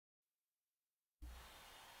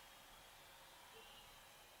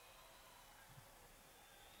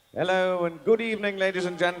Hello and good evening, ladies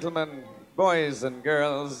and gentlemen, boys and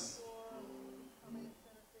girls.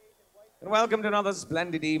 And welcome to another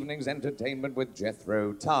splendid evening's entertainment with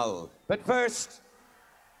Jethro Tull. But first,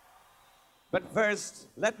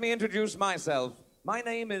 let me introduce myself. My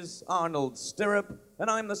name is Arnold Stirrup, and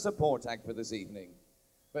I'm the support act for this evening.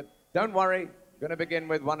 But don't worry, I'm going to begin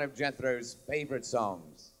with one of Jethro's favorite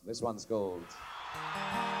songs. This one's called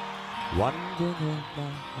Wondering in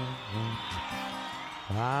my heart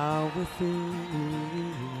how we feel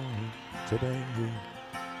today.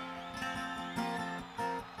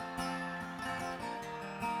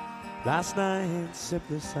 Last night, sipped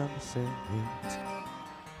the sunset,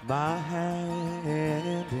 my hand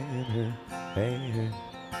in her hair.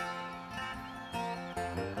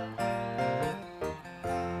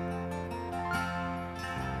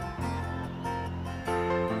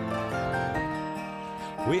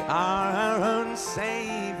 We are our own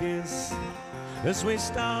saviors as we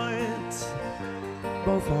start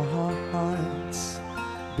both our hearts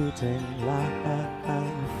beating life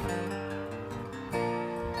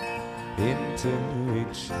into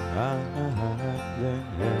each other.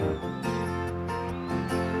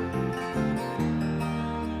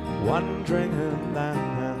 Wandering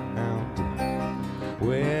around,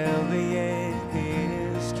 will the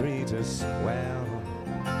years treat us well?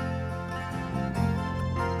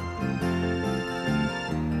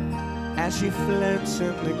 As she floats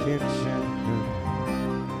in the kitchen,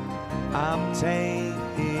 I'm tasting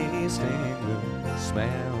the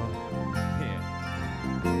smell.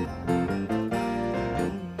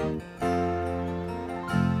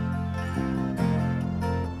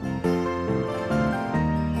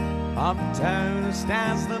 Up toast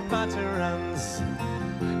as the butter runs,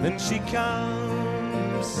 then she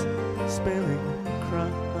comes spilling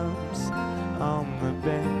crumbs on the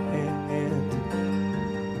bed.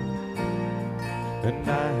 And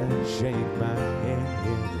I shake my head,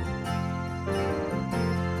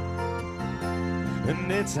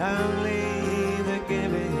 and it's only the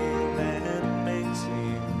giving that makes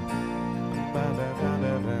you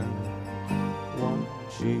want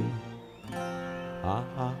you. Ah,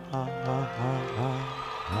 ah, ah, ah, ah,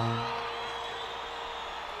 ah.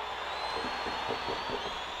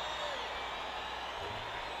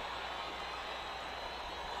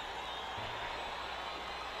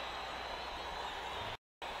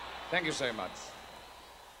 Thank you so much.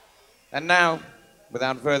 And now,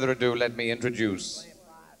 without further ado, let me introduce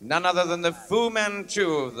none other than the Fu Manchu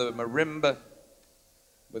of the marimba,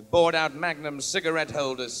 with bored-out Magnum cigarette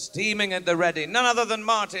holders steaming at the ready. None other than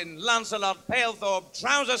Martin Lancelot Palethorpe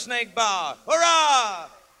Trouser Snake Bar. Hurrah!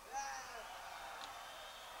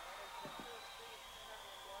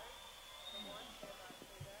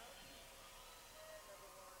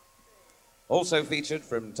 Also featured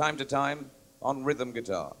from time to time on rhythm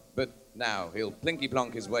guitar. But now he'll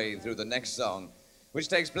plinky-plonk his way through the next song, which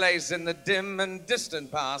takes place in the dim and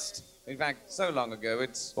distant past. In fact, so long ago,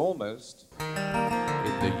 it's almost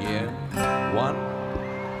in the year one.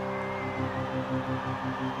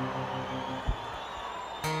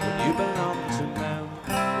 When you belong to no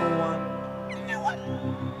one,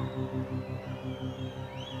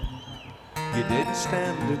 you didn't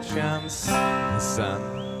stand a chance, son.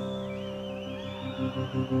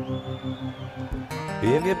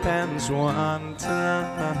 If your pants were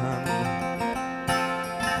undone,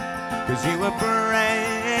 'cause you were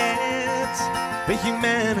bred for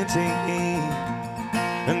humanity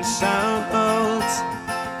and sold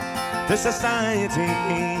to society.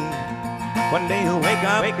 One day you'll wake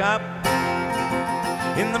up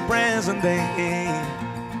in the present day,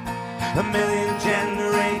 a million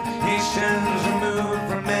generations removed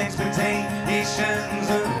from expectations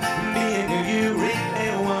of being who you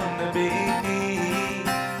really want to be.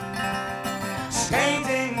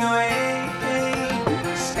 Skating away,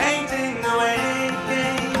 skating away,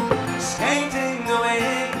 skating away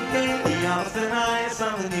off the nights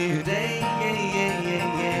of the new day.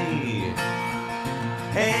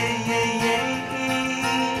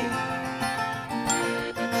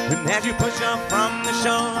 And as you push up from the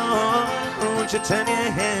shore, won't you turn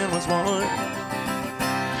your head once more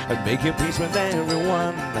and make your peace with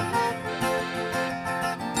everyone?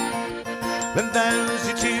 Then those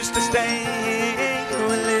who choose to stay will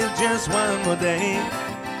live just one more day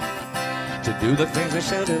to do the things they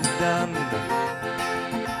should have done.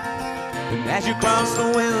 And as you cross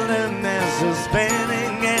the wilderness of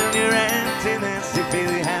spinning and your emptiness, you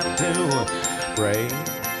feel you have to pray,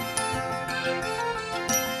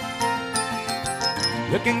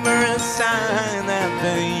 looking for a sign that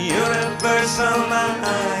the universal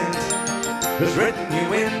mind has written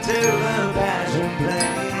you into a passion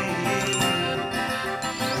play.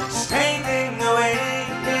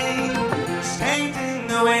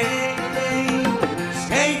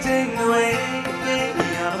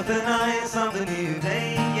 the night of the new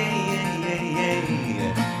day.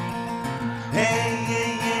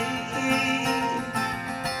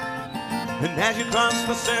 And as you cross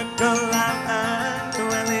the circle line,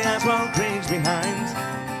 when the asphalt creaks behind,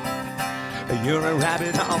 you're a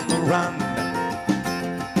rabbit on the run.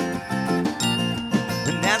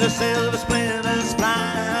 And as the silver splinters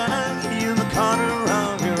fly in the corner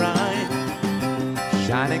of your eye,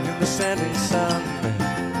 shining in the setting sun.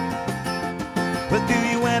 But do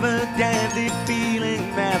you ever get the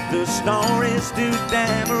feeling that the story's too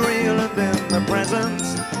damn real and in the present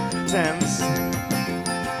tense?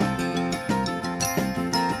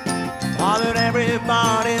 Or that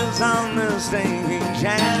everybody's on the stage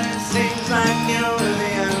and it seems like you're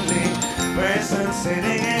the only person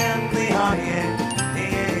sitting in the audience,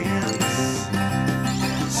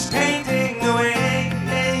 skating away,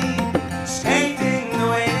 skating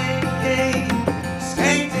away,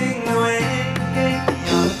 skating away,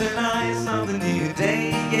 on the night of the new day.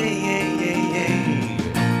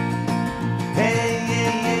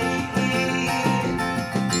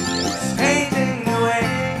 Skating away,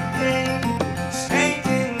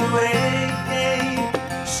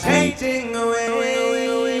 skating away.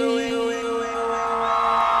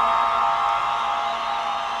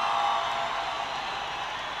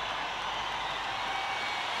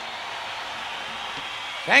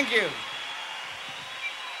 Thank you.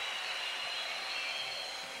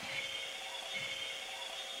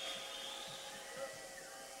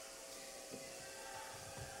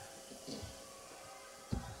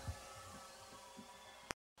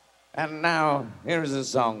 And now, here is a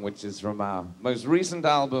song which is from our most recent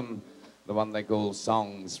album, the one they call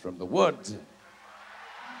Songs from the Wood.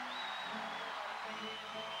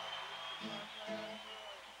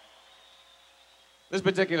 This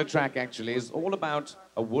particular track actually is all about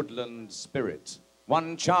a woodland spirit,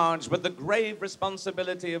 one charged with the grave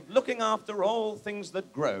responsibility of looking after all things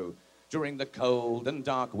that grow during the cold and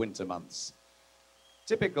dark winter months.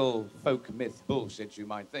 Typical folk myth bullshit, you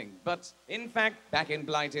might think, but in fact, back in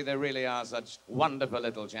Blighty, there really are such wonderful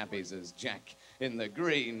little chappies as Jack in the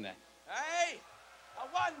Green. Hey! A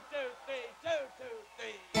 1, 2, 3, 2, 2,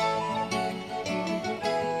 3.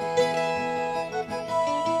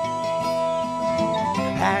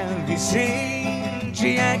 Have you seen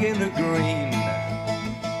Jack in the Green?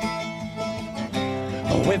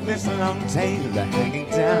 With this long tail hanging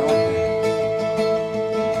down,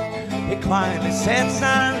 he quietly sits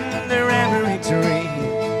under every tree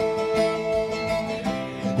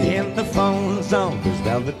in the folds of his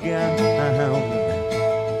velvet gown.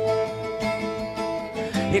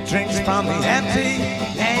 He drinks from the empty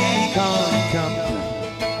acorn cup,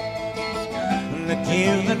 the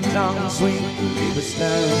dew that tongue sweetly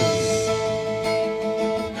bestows,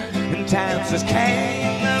 and taps his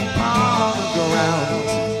cane upon the ground,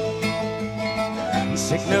 and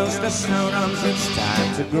signals the snowdrops it's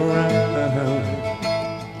time to grow.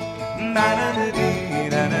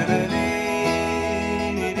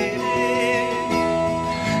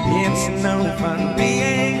 It's no fun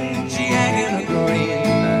being Jack in the Green.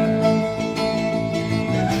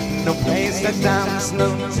 No place to dance, no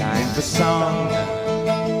time for song.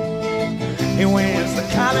 He wears the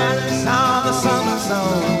colors of the summer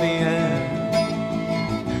soldier,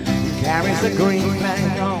 carries the green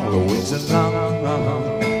flag all the winter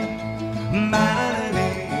long.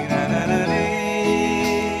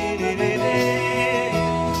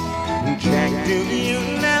 Jack, do you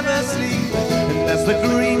never sleep? And does the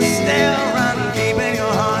green still run deep in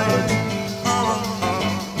your heart?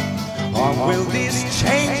 Or will these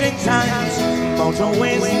changing times,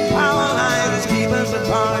 motorways and power lines keep us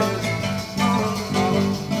apart?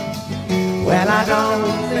 Well, I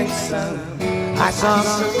don't think so. I saw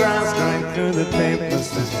some grass growing through the papers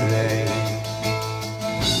today.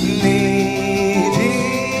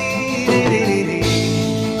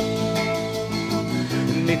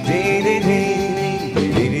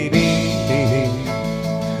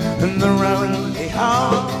 And the road they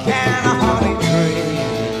all can a holly tree,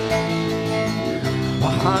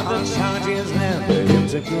 100 charges never hit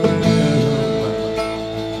the ground.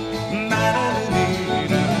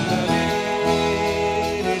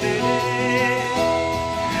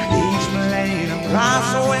 Each blade of grass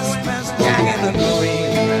whispers Jack in the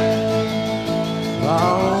Green.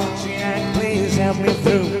 Oh, Jack, please help me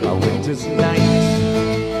through a winter's night.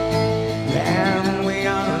 And we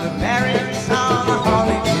are the berries on the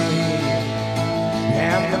holly tree,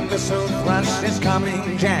 and the missile thrush is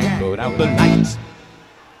coming. Jack, put out the lights.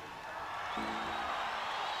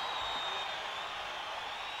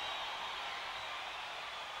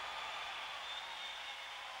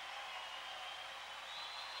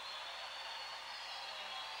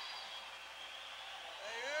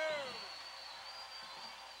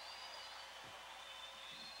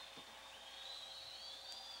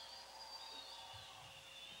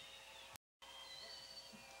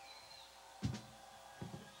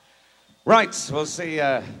 Right, we'll see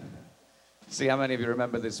how many of you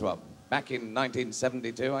remember this one. Back in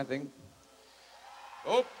 1972, I think.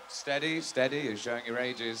 Oh, steady, steady, you're showing your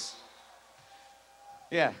ages.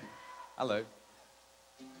 Yeah, hello.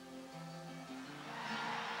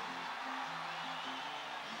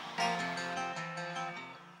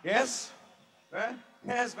 Yes?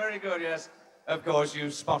 Yes, very good, yes. Of course,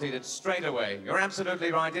 you spotted it straight away. You're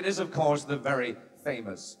absolutely right. It is, of course, the very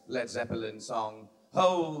famous Led Zeppelin song,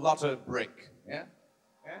 Whole Lotta Brick. Yeah?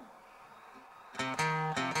 Yeah?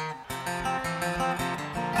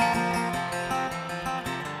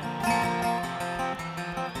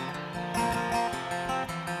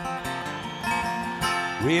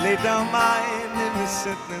 Really don't mind if you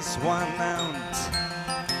sit this one out.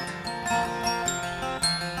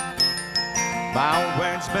 My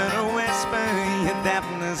words but a whisper, your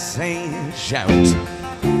deafness say shout.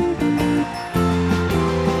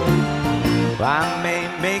 I may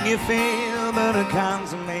make you feel, but I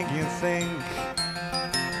can't make you think.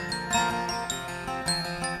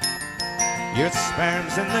 Your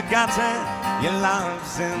sperm's in the gutter, your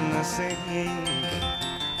love's in the sink.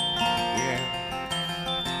 Yeah.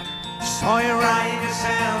 So you ride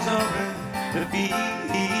yourselves over the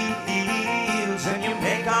fields, and you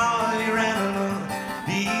make all your animal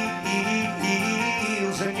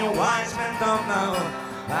deals, and your wise men don't know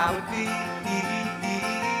how it feels.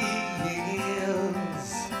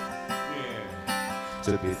 Yeah.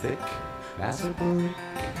 To be thick as a brick.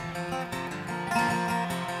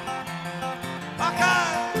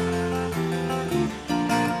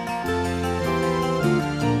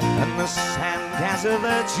 And the sandcastle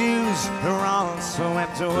virtues are all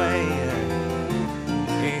swept away.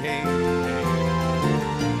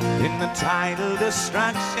 In the tidal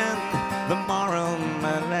destruction, the moral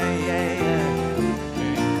melee.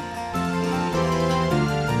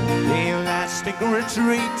 The elastic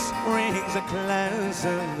retreat rings a close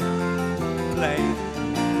and play.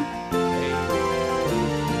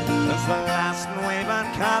 As the last wave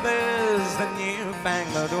uncovers the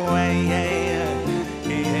newfangled way.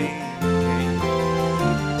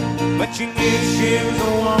 But your new shoes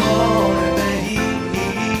are worn in the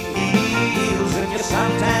heels, and your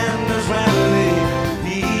suntanners rarely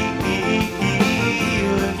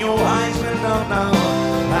heal, and your wise men don't know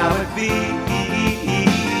how it feels.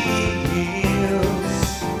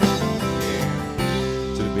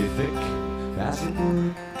 To be thick as a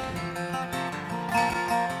brick.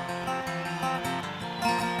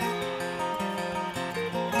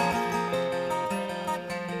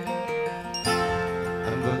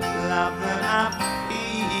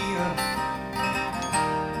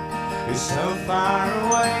 So far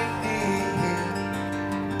away,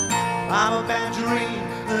 I'm a bad dream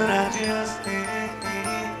that I just had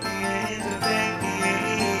today.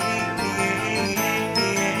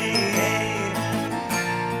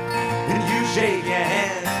 And you shake your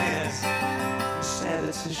head, yes, you said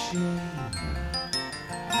it's a shame.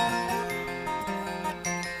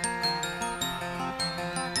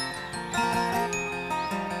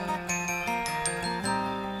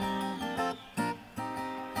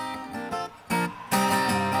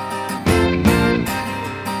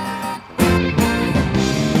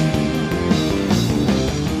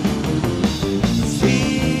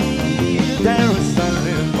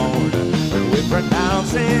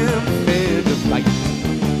 Pronouncing fit of light,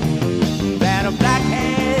 that a black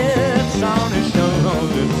head's on his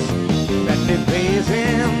shoulders, that he pays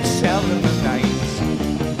himself in the night.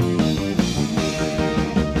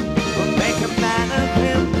 Will make a man of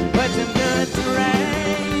him, but you know it's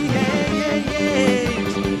right.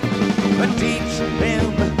 But teach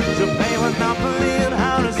him to play with Monopoly and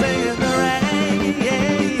how to say it the right.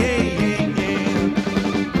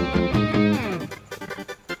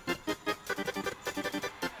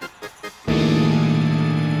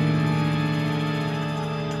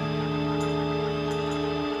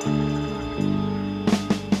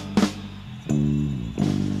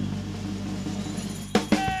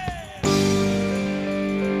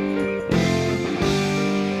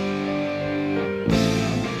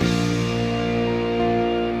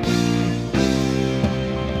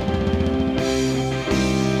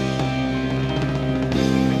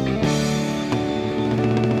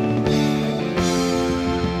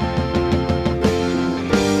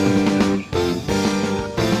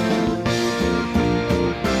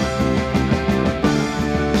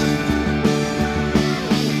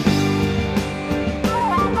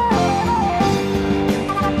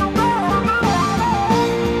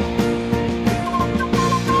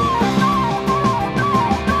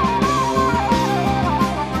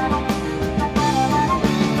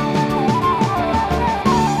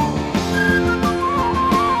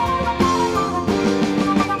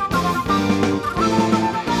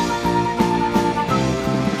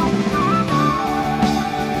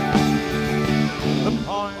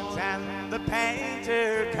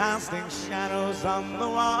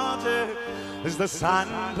 as the sun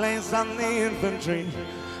plays on the infantry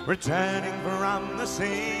returning from the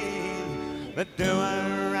scene. The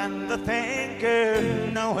doer and the thinker,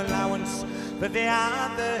 no allowance for the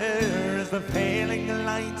other, as the failing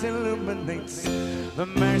light illuminates the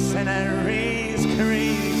mercenaries'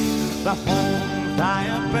 creed. The home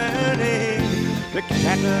fire burning, the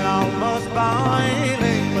kettle almost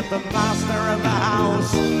boiling, but the master of the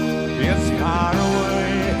house is far away.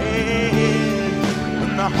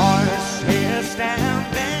 And the horse is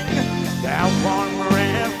standing, their warm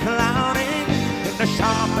red clouding in the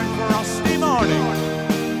sharp and frosty morning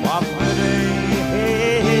of the day.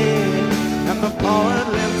 And the poet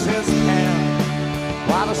lifts his pen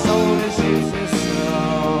while the soldier shoots his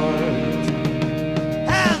sword.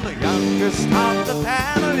 And the youngest of the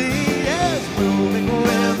family is moving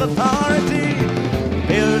with authority,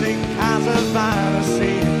 building castles by the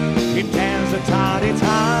sea. He tears a toddy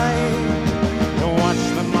tide to watch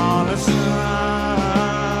them all aside.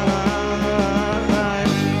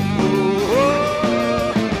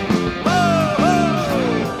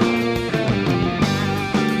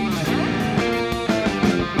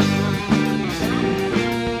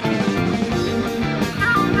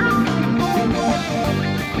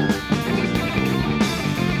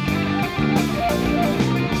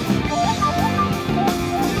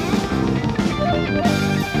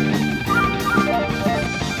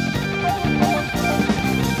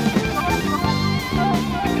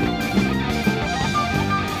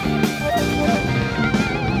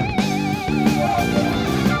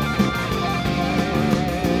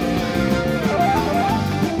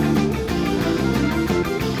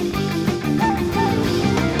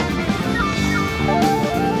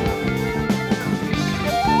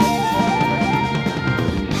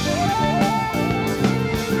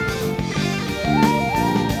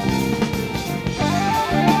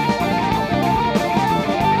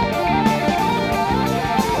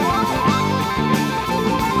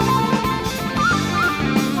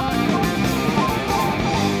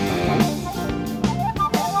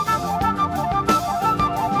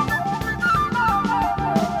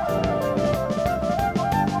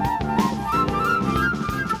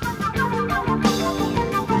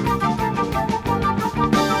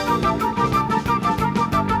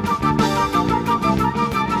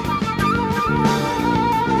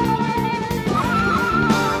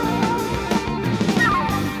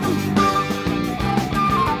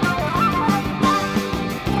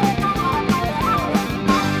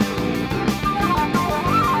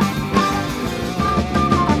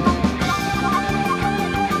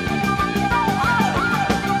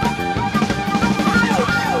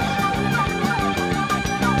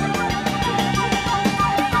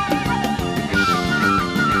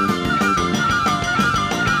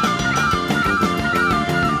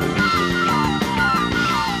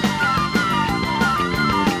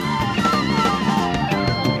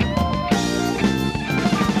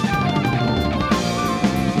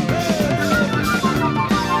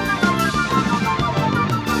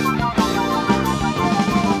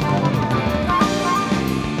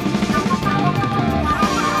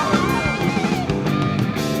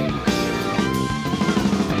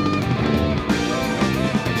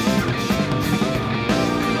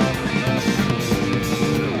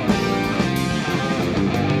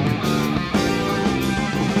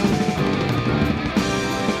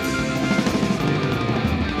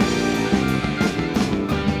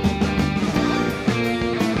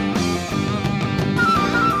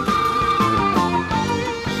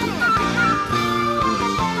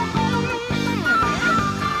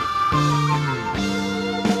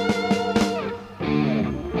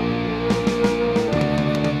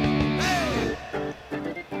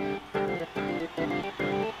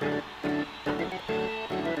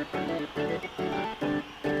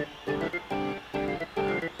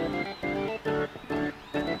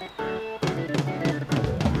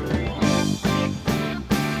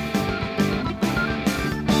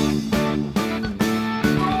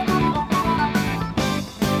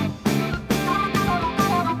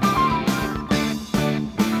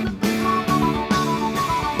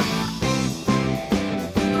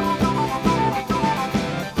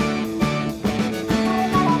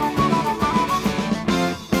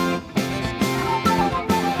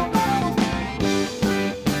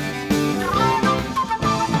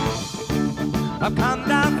 I've come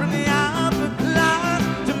down from the upper cloud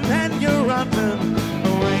to mend your rotten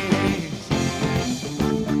ways.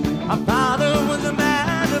 Our father was a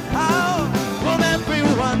man of power from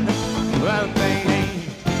everyone that they hate.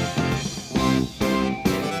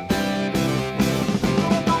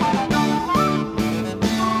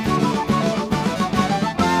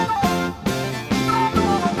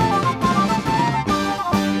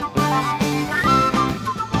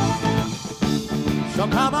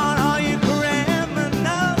 come on, all you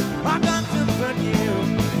criminals, I'm going to put you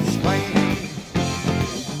straight.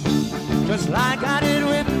 Just like I did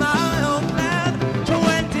with my old man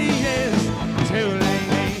 20 years too late.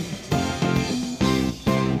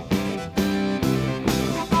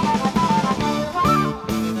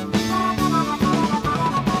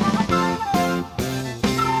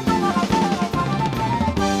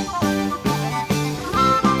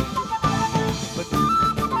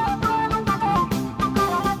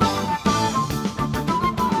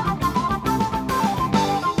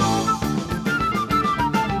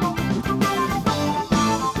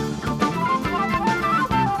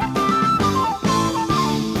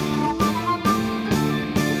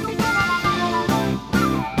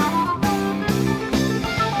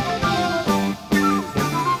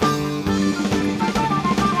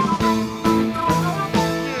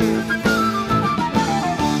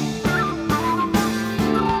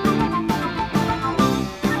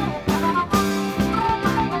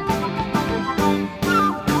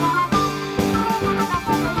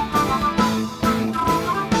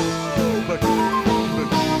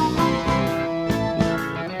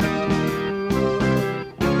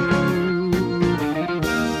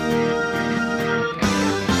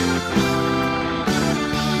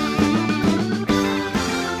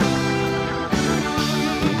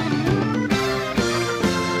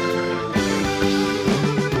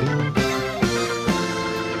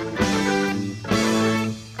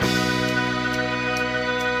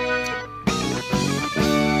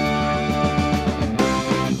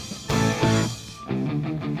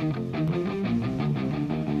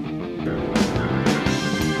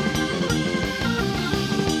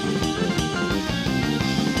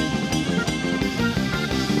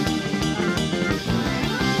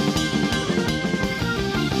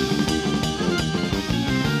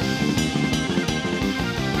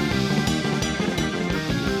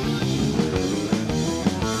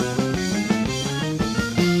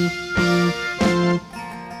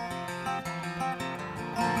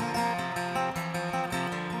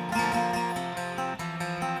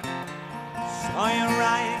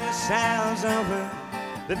 Sounds over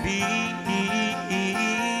the fields,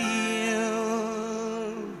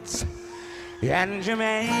 and you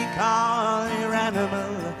make all your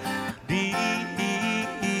animal deals,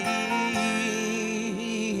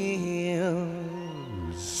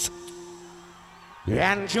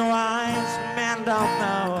 and your wise men don't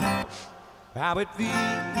know how it feels.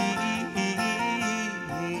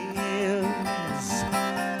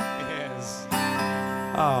 Yes,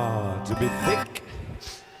 oh, to be thick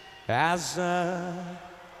as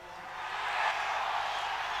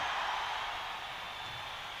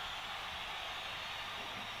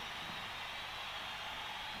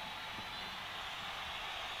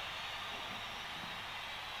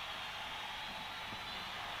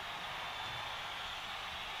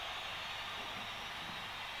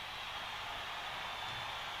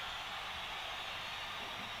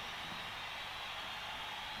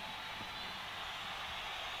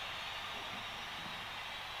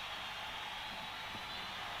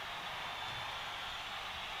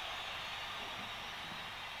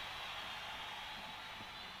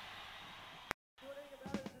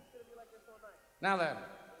Now then,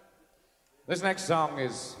 this next song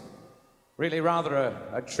is really rather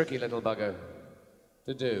a tricky little bugger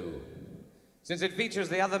to do, since it features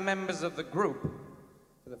the other members of the group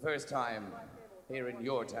for the first time here in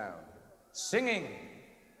your town, singing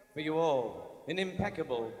for you all in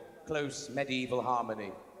impeccable, close medieval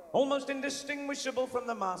harmony, almost indistinguishable from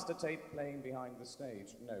the master tape playing behind the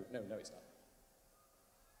stage. No, it's not.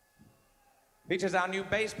 Features our new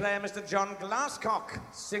bass player, Mr. John Glasscock,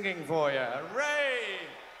 singing for you. Hooray!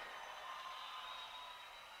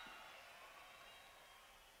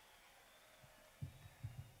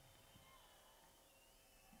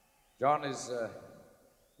 John is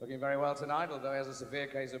looking very well tonight, although he has a severe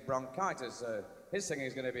case of bronchitis, so his singing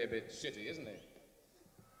is going to be a bit shitty, isn't he?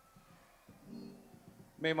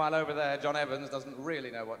 Meanwhile, over there, John Evans doesn't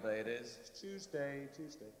really know what day it is. It's Tuesday.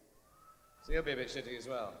 So he'll be a bit shitty as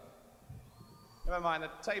well. Never mind, the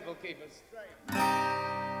tape will keep us straight.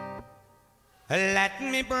 Let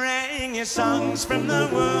me bring you songs from the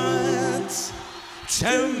woods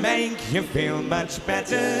to make you feel much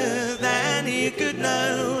better than you could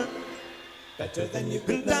know. Better than you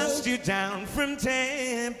could know. Dust you down from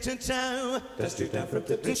tip to toe. Dust you down from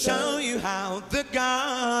tip to toe. And show you how the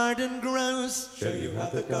garden grows. Show you how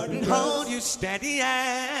the garden grows. And hold you steady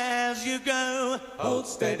as you go. Hold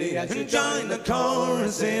steady as you go. And join the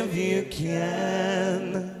chorus if you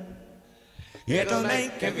can. It'll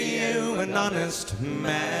make of you an honest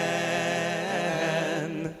man.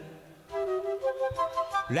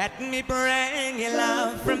 Let me bring you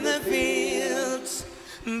love from the fields.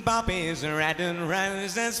 Poppies, red and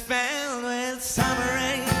roses filled with summer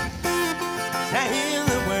rain. To heal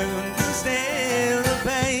the wound and still the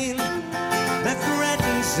pain that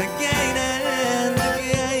threatens again and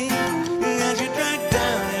again. As you drag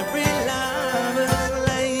down every lover's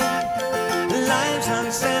lane, life's on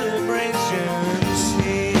celebrations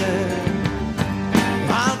here.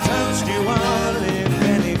 I'll toast you all in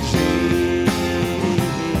any tree.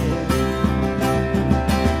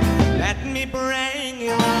 Let me bring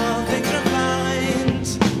you all things refined,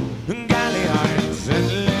 galliards and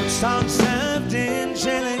loose songs served in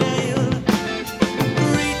chilling ale.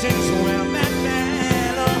 Greetings well met,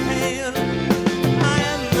 mellow hail. I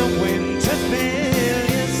am the wind to fill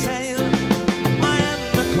your sail. I am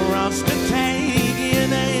the cross to take your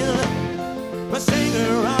nail. A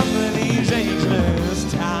singer of these ageless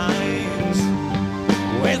times,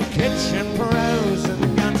 with kitchen prose and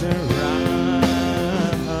gutter rhymes.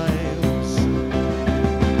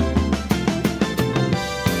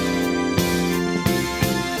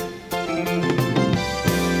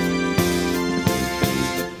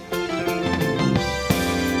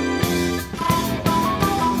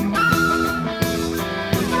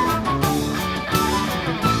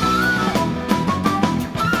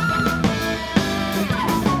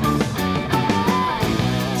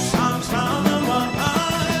 Songs from the world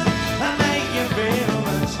that make you feel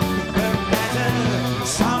much better.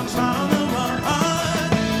 Songs from the world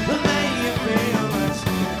that make you feel much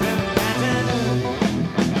better.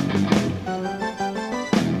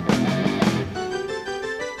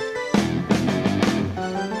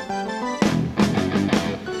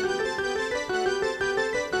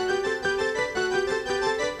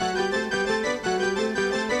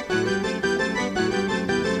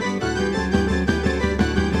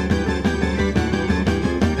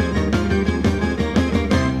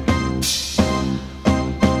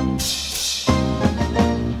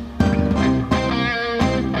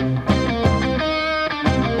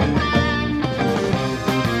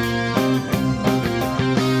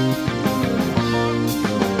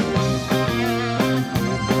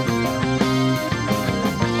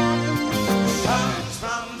 Songs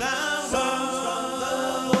from the world.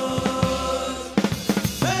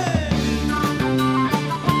 Hey!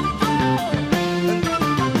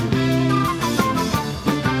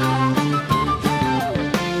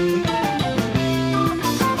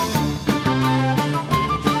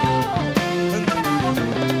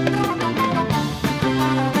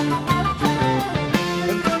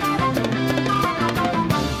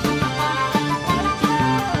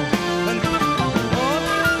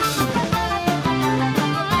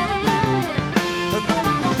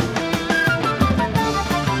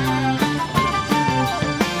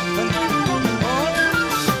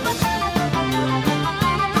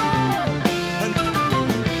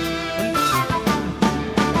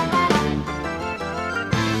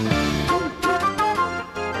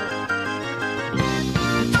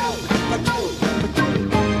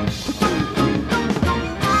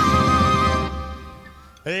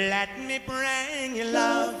 Let me bring you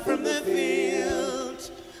love from the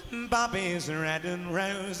fields. Poppies, red and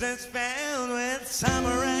roses filled with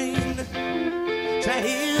summer rain. To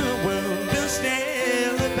heal the wound and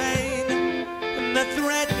still the pain that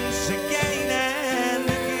threatens again and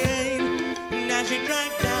again. And as you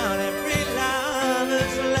drag down every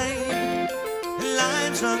lover's lane,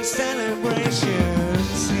 life's on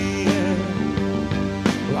celebrations here.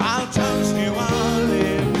 I'll toast you all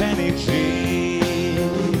in penny tree.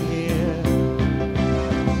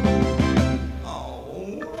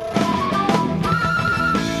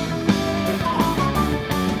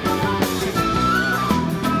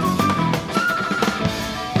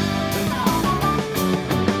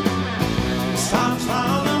 Songs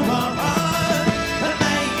from the world that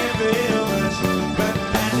make you feel much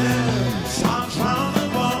better. Songs from the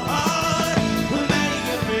world that make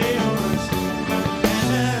you feel much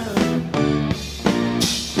better.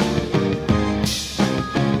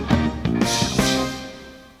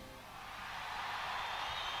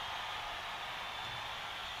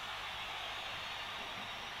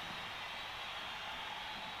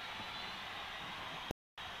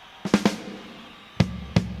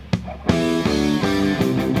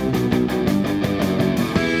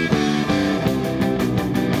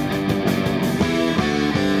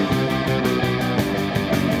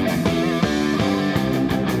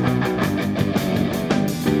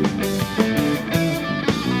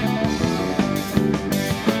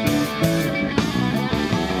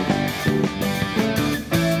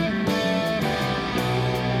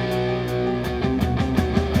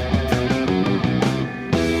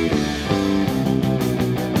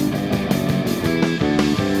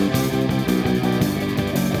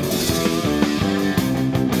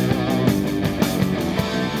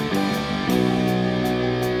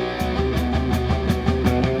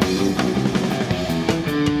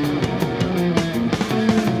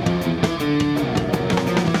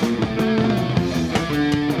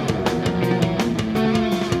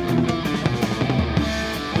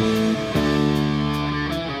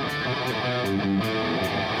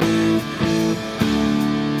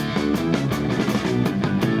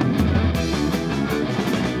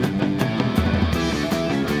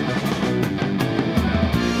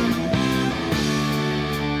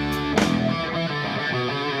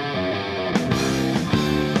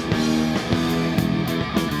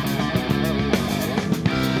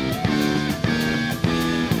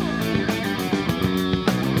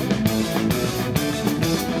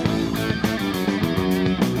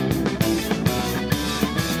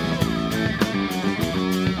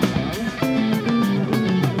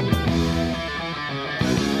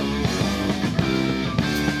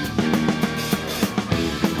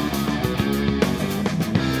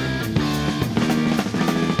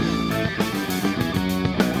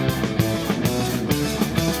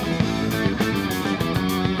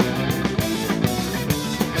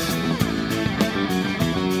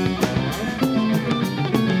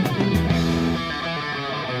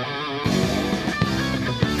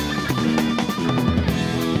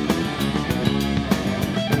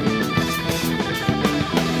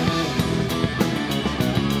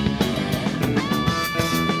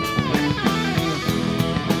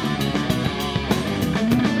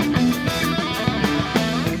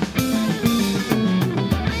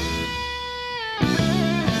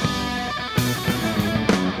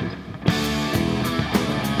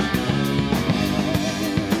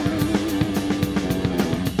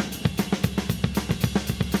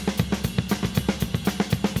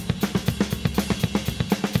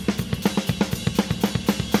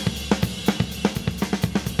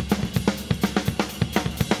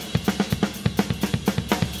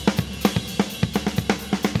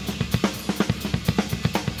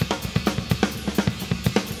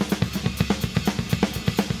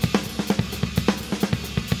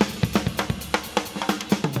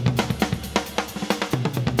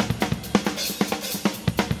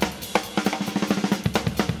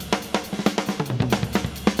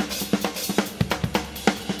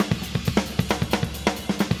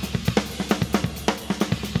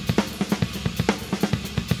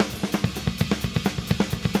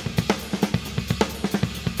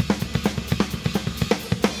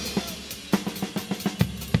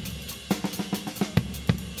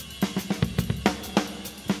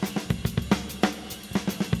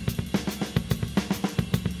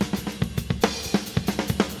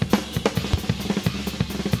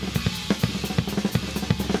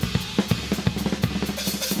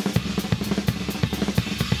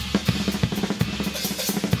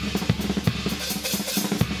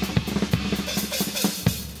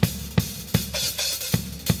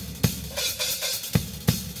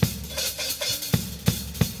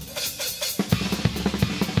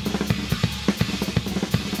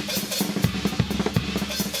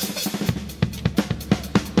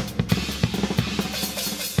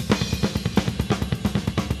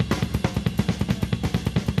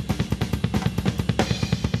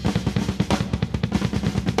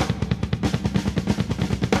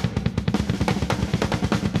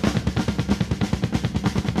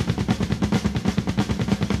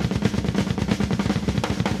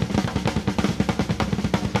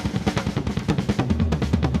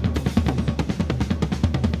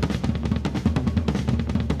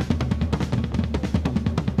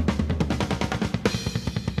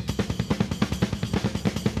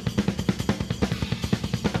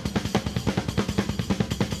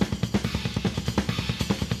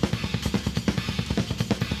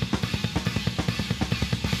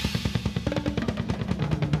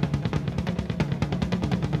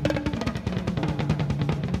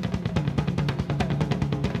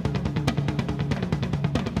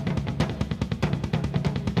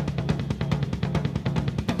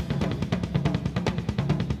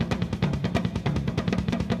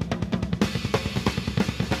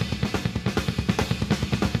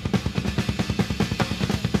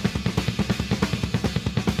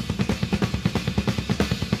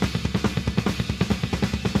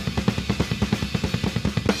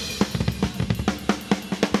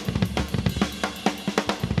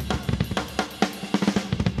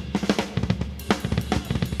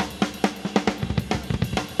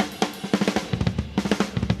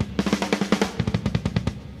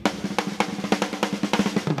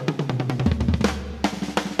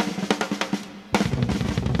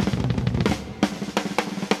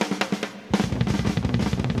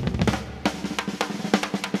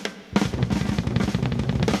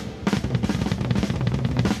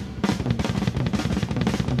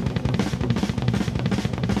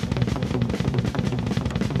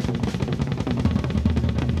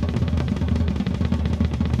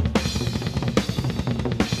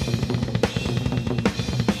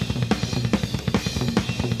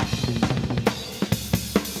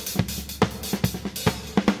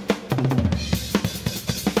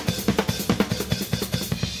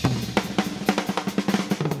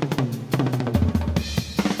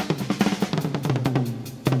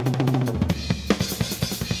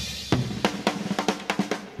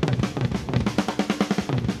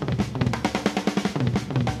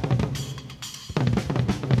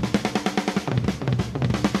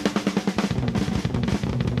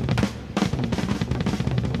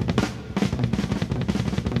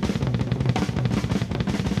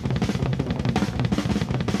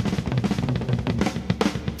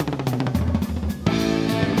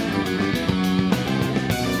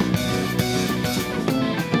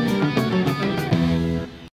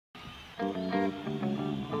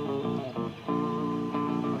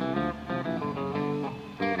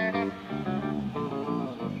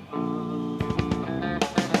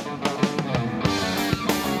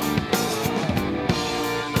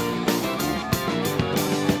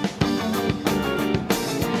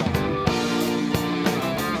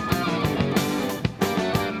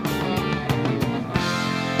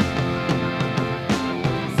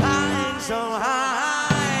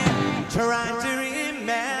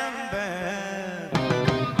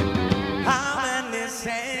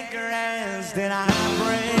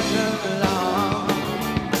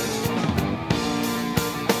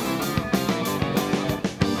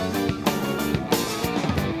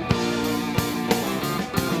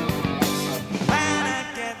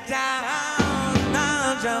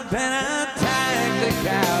 jump in a taxi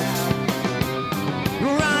cab,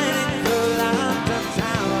 riding through London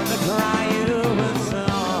town to cry you a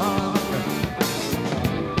song.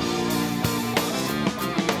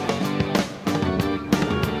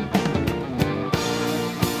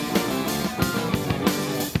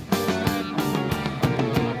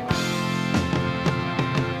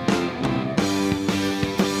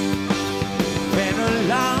 Been a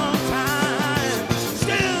long time,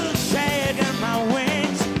 still shaking my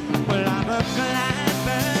wings. Well, I'm a glad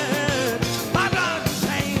bird. My blood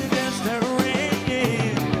changes to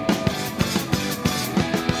ringing.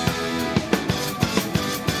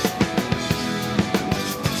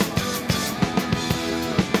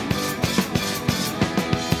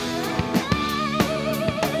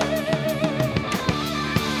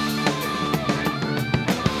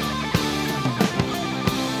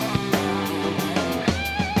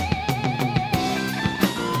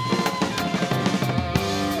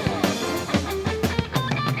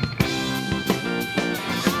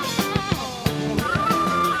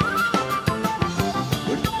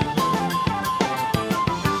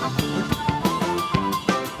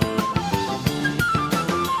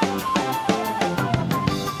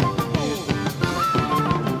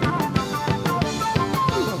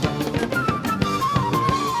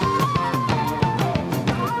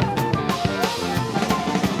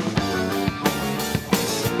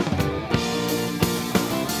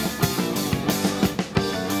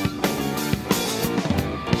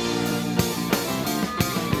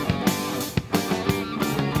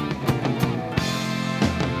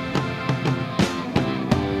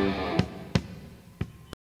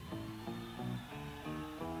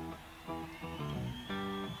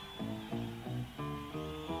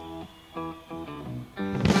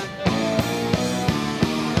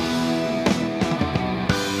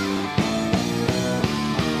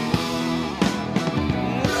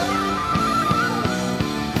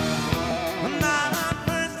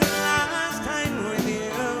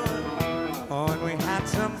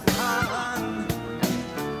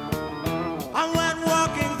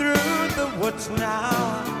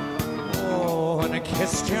 Now, oh, and I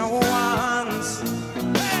kissed you once.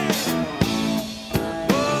 Hey!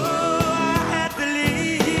 Oh, I had to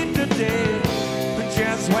leave today, but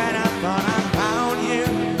just when I thought I found you,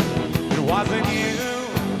 it wasn't you.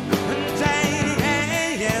 And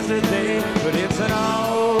day, yesterday, but it's an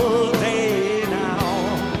old day now.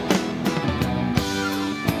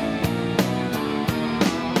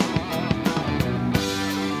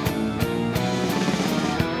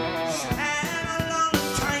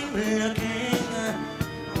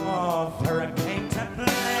 Hurricane to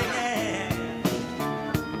play.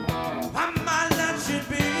 My love should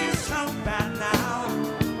be so bad now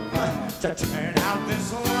to turn out this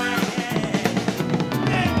way.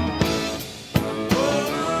 Oh,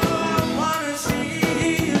 I wanna see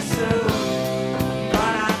you soon,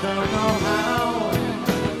 but I don't know how.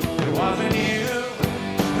 It wasn't you.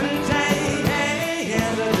 Day,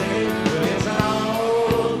 yesterday, but it's an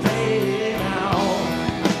old day now.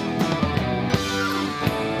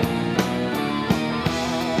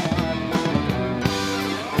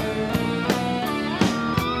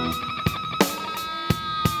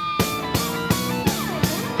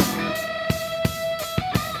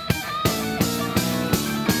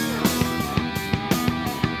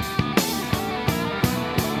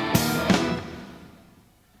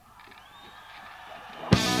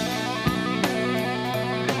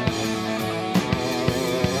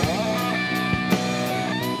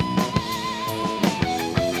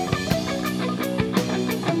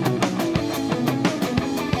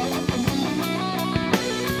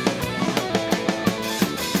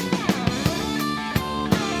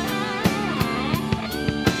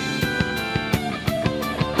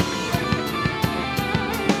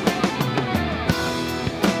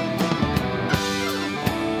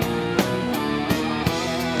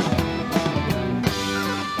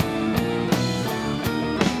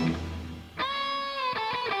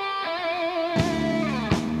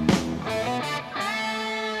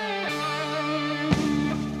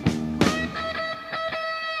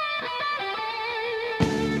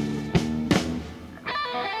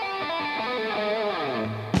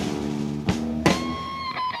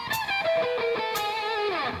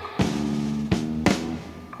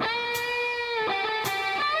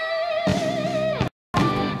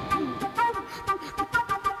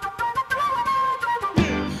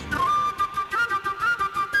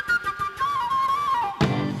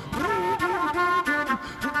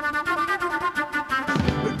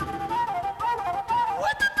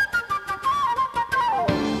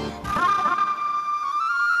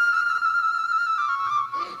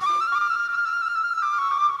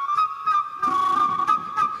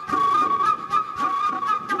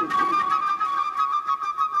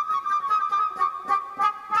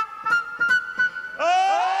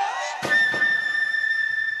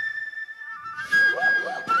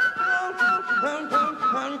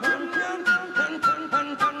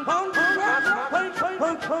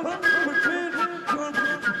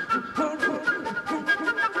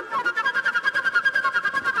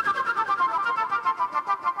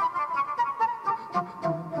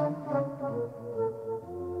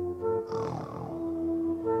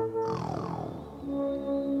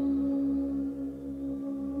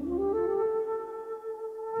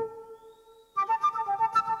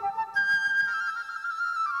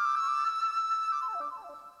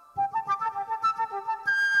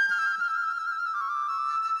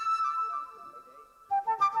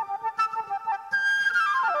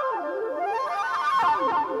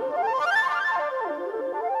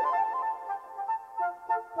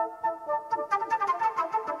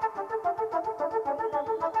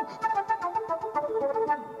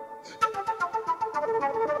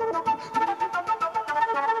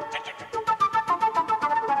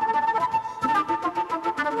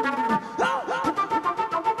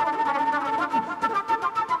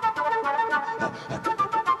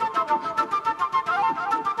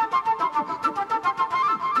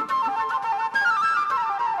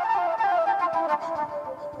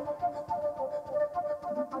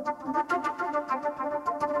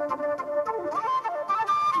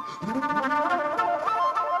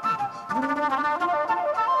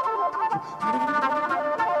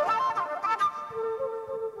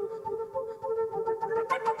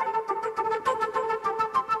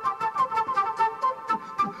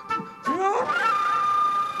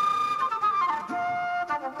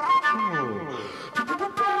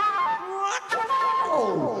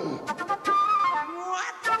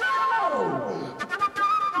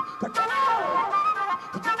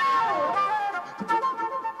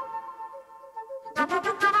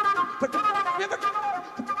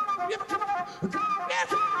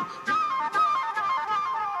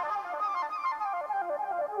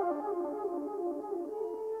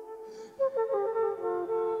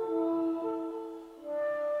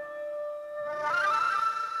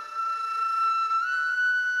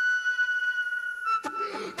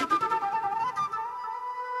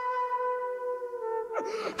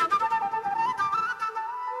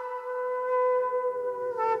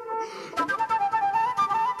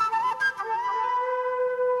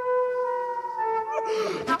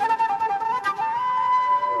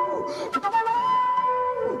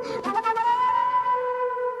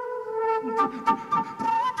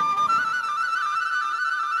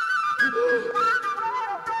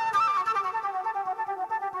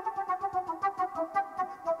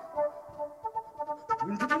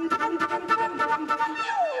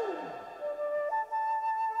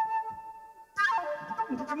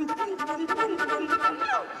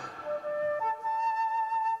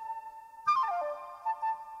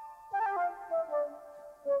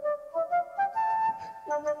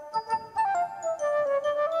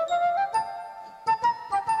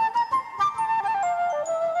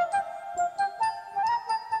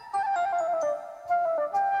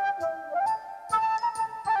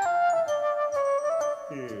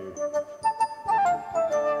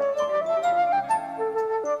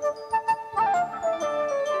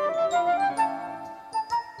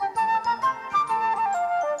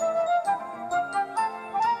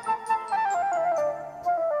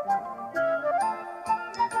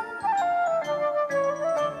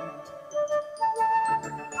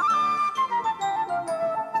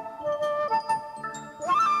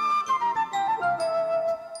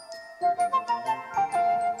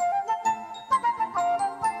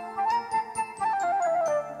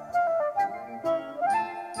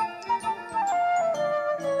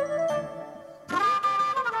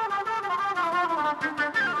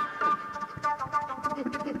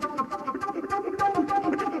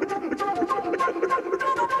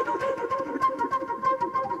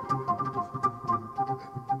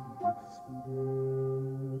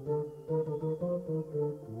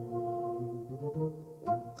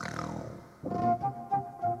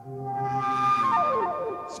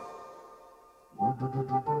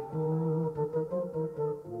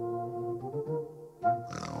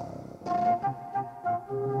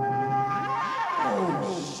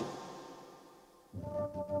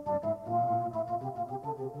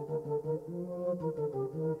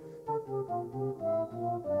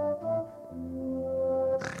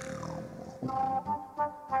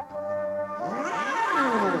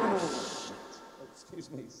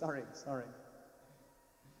 Excuse me, sorry.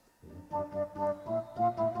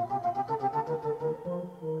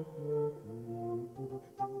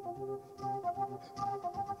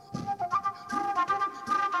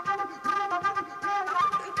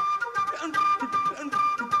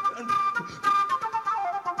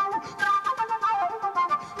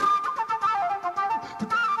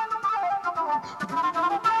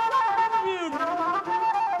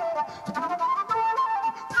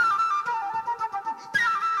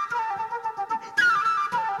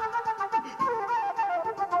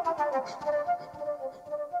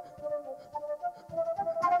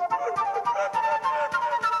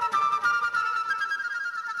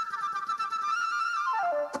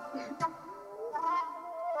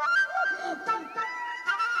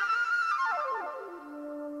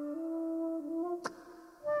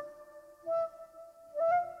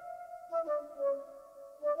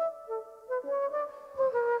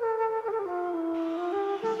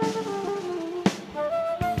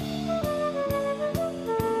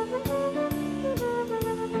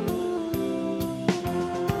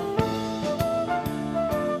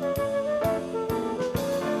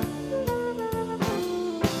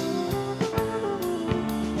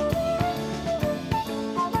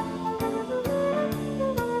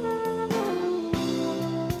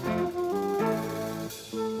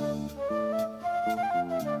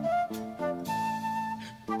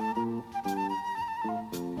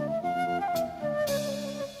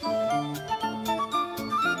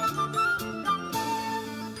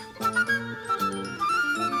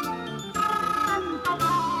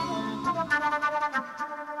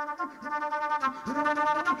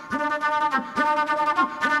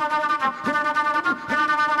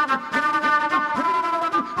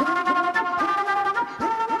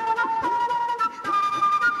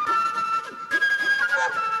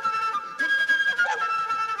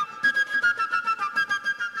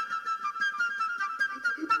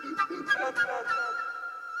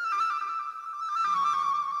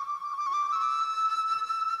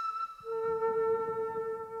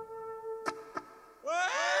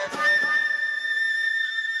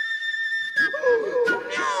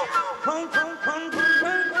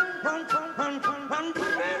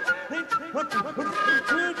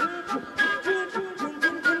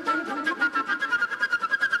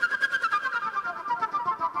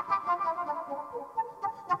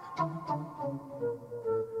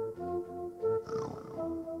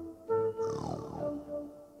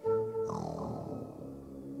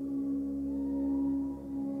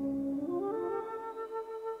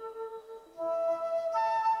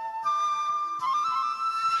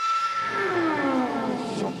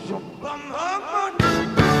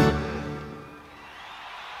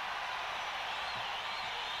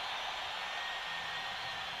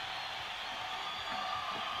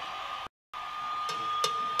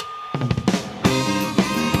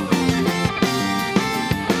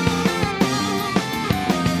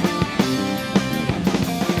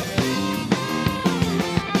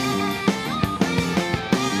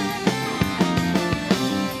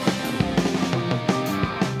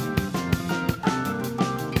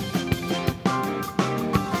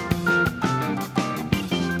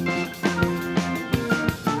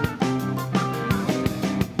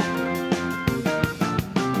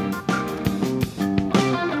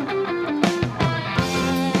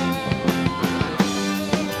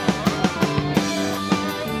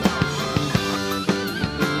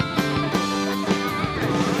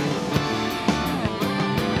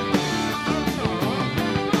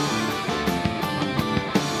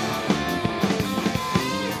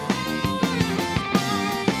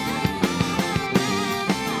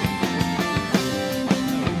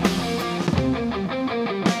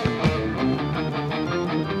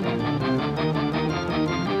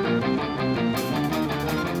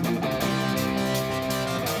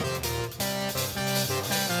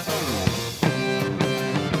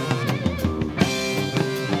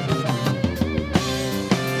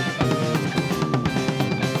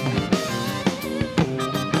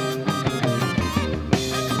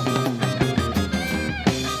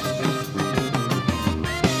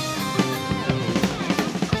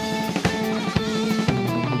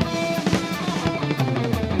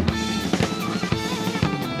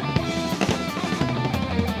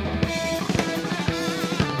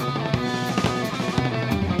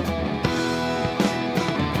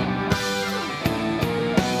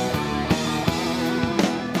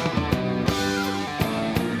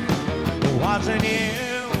 Wasn't you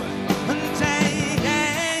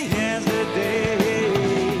day yesterday?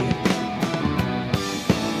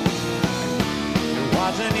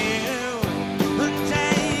 Wasn't you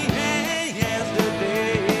day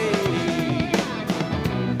yesterday?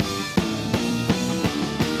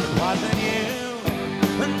 Wasn't you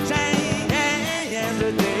day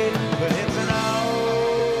yesterday? But it's an old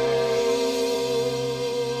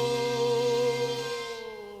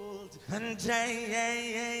day.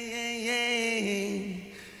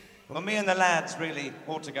 Well, me and the lads really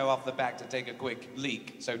ought to go off the back to take a quick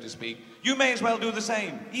leak, so to speak. You may as well do the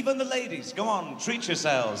same. Even the ladies. Go on, treat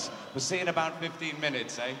yourselves. We'll see you in about 15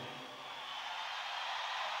 minutes, eh?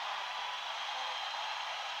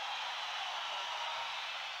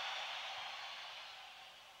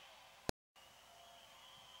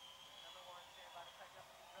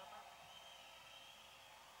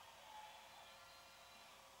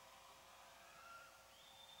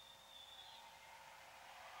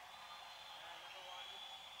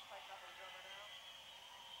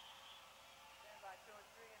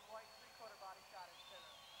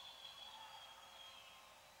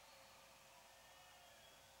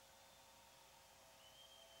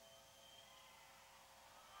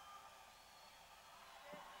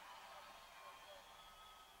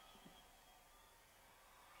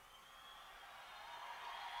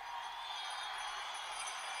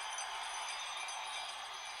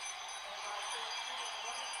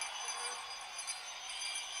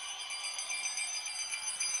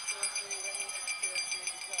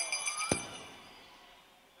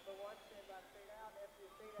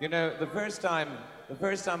 You know, the first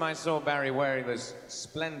time I saw Barry wearing this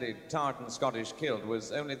splendid tartan Scottish kilt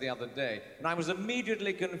was only the other day, and I was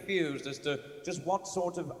immediately confused as to just what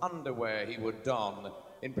sort of underwear he would don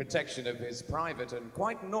in protection of his private and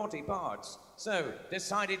quite naughty parts. So,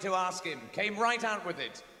 decided to ask him, came right out with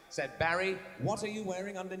it. Said, Barry, what are you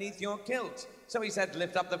wearing underneath your kilt? So he said,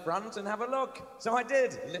 lift up the front and have a look. So I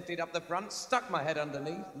did, lifted up the front, stuck my head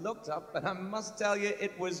underneath, looked up, and I must tell you,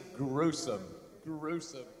 it was gruesome.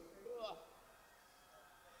 Gruesome. Ugh.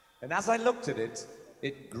 And as I looked at it,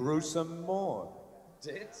 it grew some more.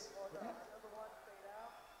 Did?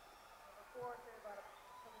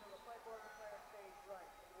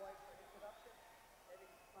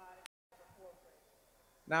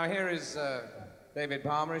 Now here is David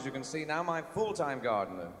Palmer, as you can see now, my full-time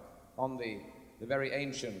gardener on the very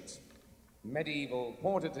ancient medieval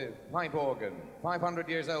portative pipe organ, 500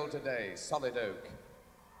 years old today, solid oak.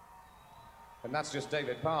 And that's just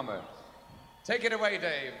David Palmer. Take it away,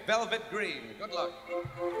 Dave. Velvet Green. Good luck.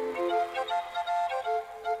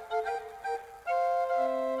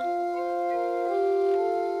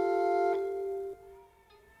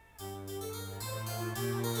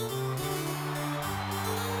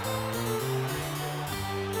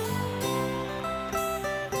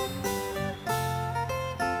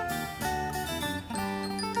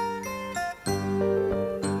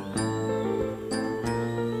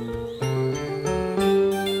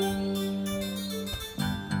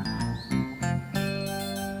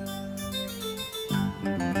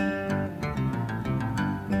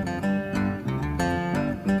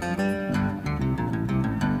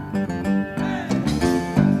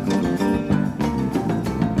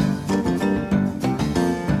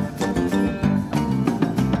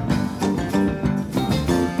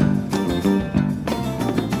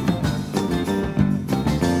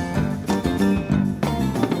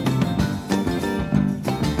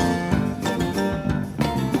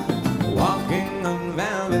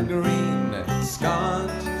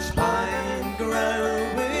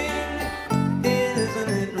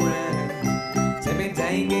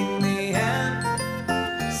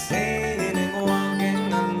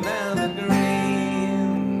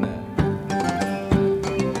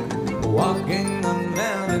 walking on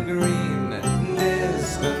velvet green,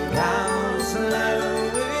 distant clouds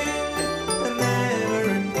lowing, and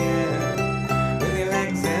never again, with your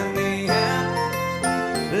legs in the air,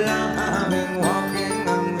 loving, walking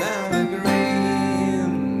on velvet green.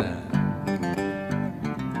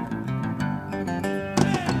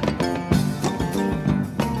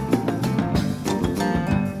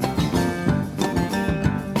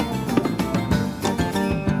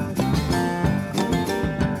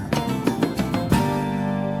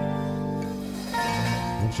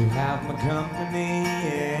 You have my company,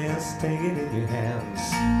 yes, take it in your hands.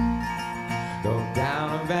 Go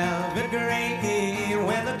down a velvet green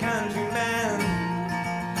with a countryman.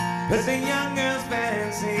 It's a young girl's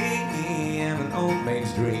fancy and an old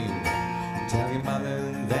maid's dream. Tell your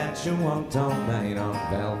mother that you walked all night on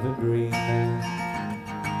velvet green.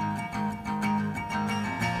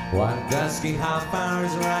 While dusky half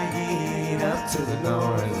hours right up to the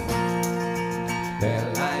north,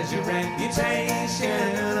 there lies your reputation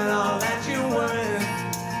and all that you're worth.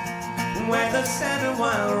 Where the scent of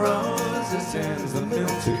wild roses turns the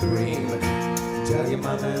milk to cream. Tell your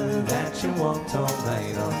mother that you walked all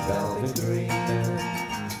night on velvet green.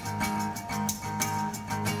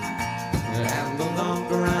 And the long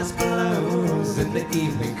grass blows in the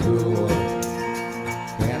evening cool,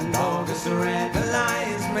 and August red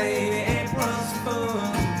lies maybe April's fool.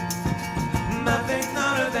 Nothing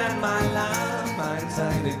other than my love,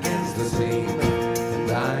 tied against the seam,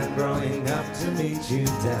 and I'm growing up to meet you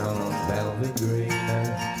down on velvet green.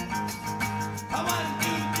 Come on,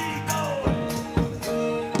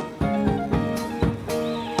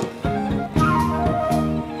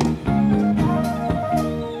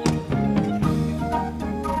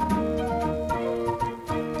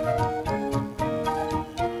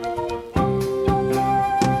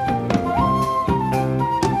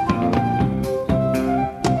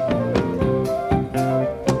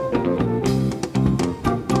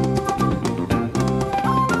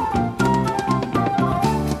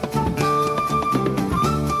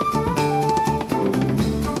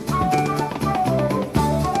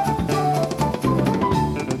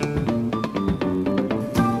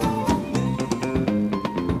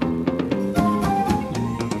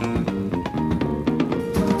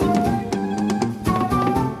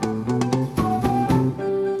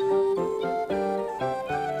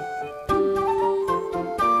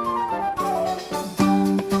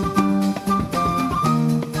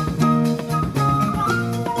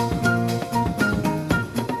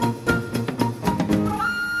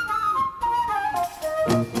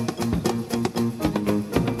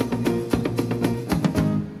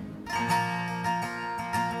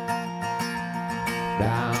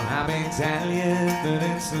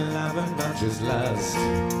 just lust.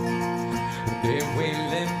 And if we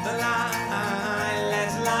live the lie,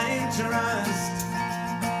 let's lie in trust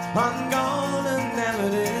on golden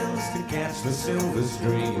daffodils to catch the silver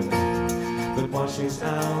stream that washes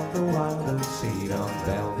out the wild seed on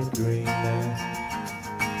velvet green.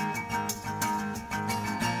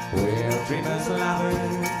 We're dreamers,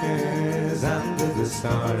 lovers under the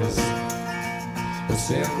stars, the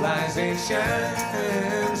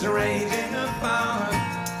civilizations raging apart,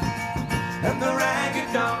 and the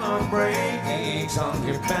ragged dawn breaks on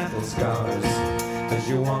your battle scars as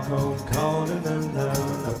you walk home cold and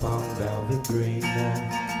alone upon velvet green.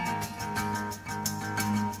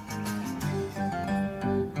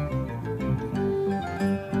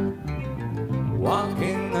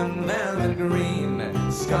 Walking on velvet green,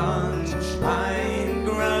 sunshine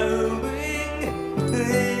growing,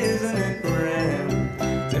 isn't it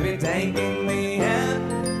grand to be taking the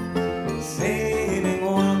hand, singing,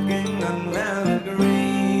 walking on velvet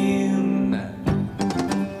green,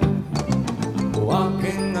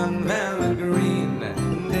 walking on velvet green,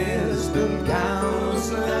 distant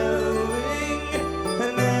cows lowing,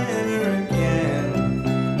 and never again,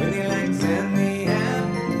 with your legs in the air,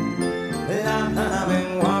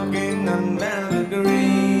 loving, walking on velvet green.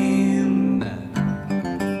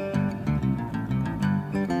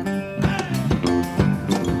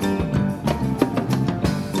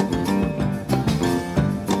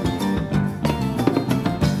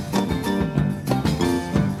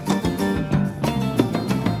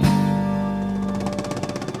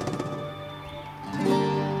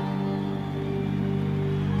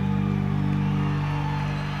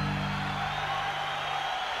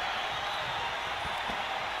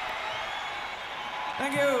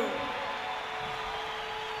 Thank you.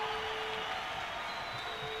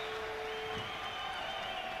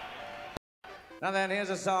 Now then, here's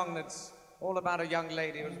a song that's all about a young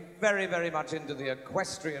lady who's very, very much into the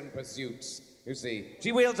equestrian pursuits. You see,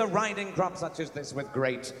 she wields a riding crop such as this with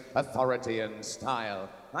great authority and style.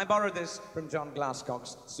 I borrowed this from John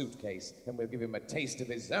Glasscock's suitcase, and we'll give him a taste of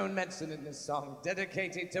his own medicine in this song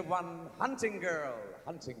dedicated to one hunting girl.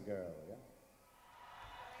 Hunting girl, yeah?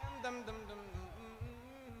 Dum, dum, dum,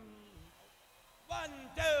 1,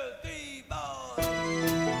 2, 3, 4.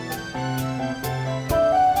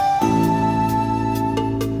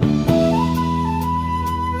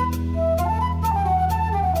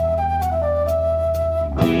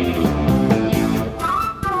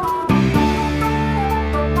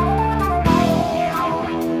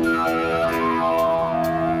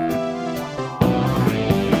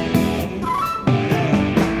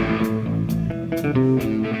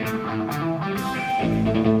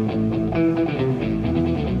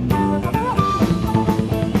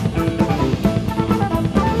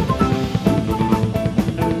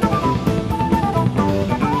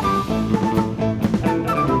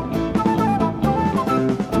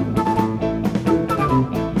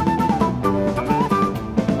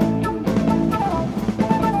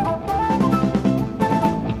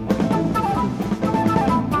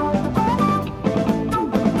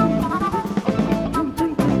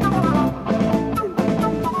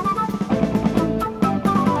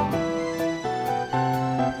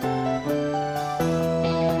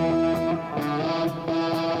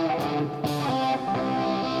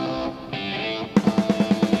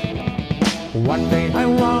 One day I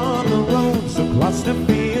walked the roads across the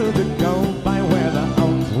field to go by where the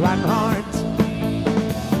hounds ran hard.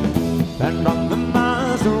 And on the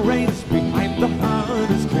muzzle race behind the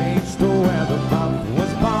hunter's cage to where the mouth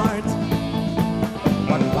was barred.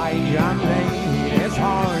 One light young lady's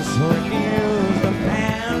horse renewed the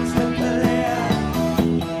fence to clear.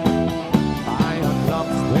 I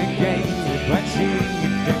unlocked the gate, but she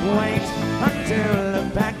didn't wait until the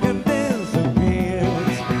pack of disappeared.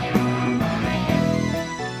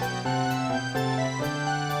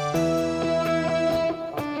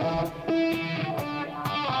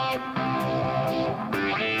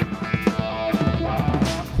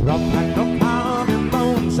 Rough and no common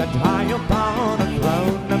bones set high upon a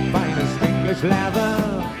throne, the finest English leather.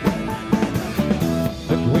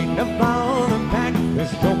 The queen of all the pack,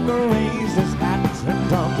 this joker raised his hat and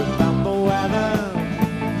talked about the weather.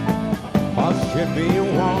 All should be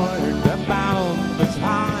warned about this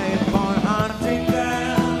high-born hunting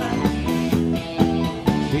girl.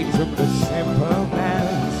 She took the simple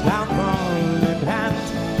man's downfall in hand.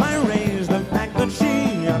 I raised the pack that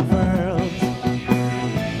she unfurled.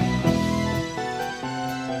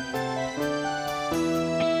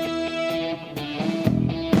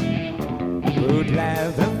 Boot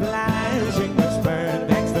leather flashing, the spur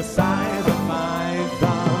next the size of my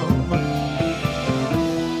thumb.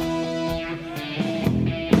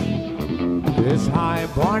 This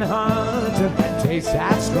high-born hunter had tasted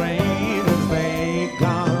as great as they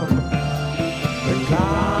come. They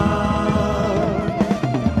come.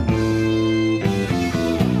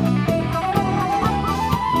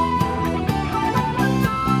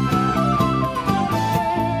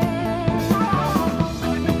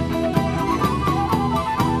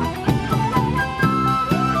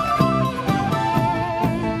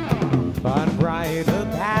 But brighter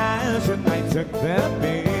passion, I took the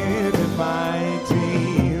bit in my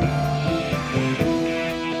teeth.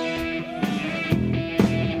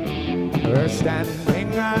 Her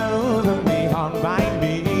standing over me on my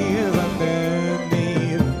knees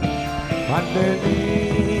underneath.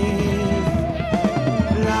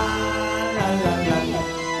 La la la la.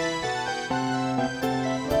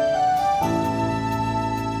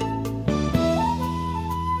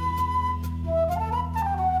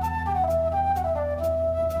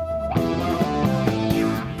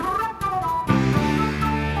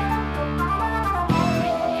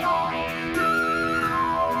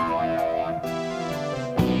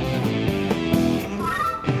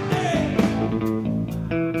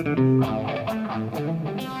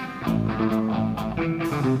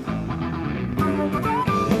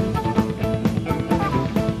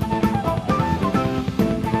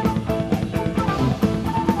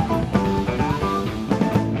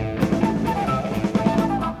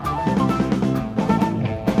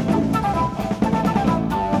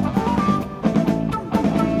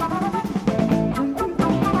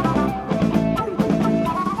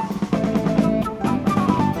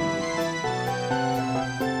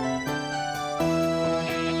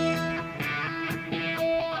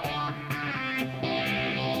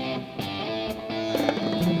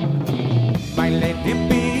 My lady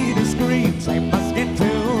be discreet, I must get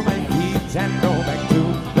to my feet and go back to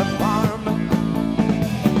the farm.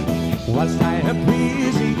 Whilst I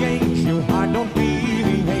appreciate you, heart don't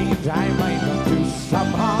deviate, I might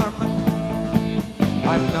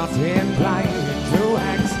I'm not inclined to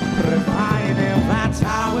act refine if that's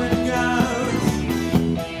how it goes.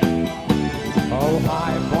 Oh,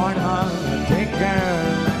 high-born hunting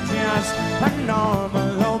girl, just a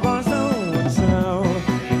normal over so-and-so.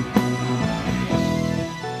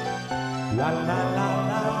 La la la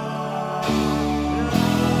la.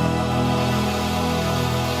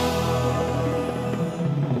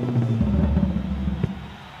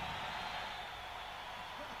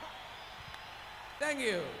 Thank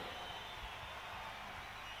you.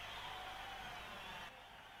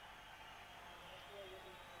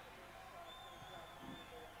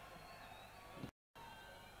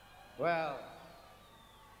 Well,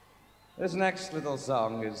 this next little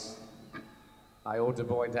song is, I ought to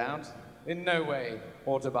point out, in no way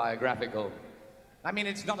autobiographical. I mean,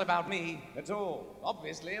 it's not about me at all.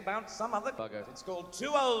 Obviously about some other bugger. It's called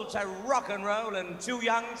Too Old to Rock and Roll and Too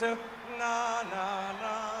Young to Na Na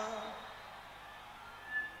Na.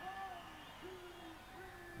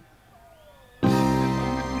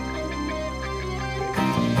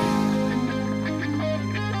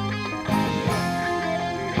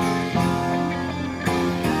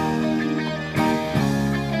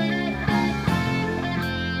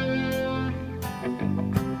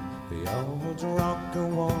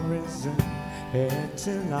 Head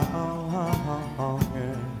too long,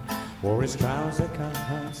 wore his trouser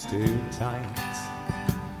cuffs too tight.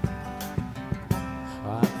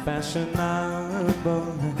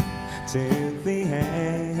 Fashionable to the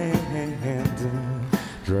end,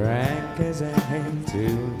 drank his aim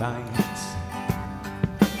too light.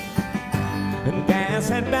 And gas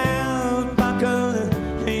had belt buckled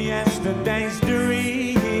yesterday's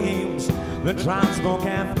dreams. The transport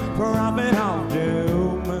kept profit of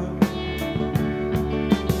doom.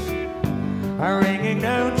 Ringing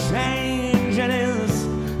no change in his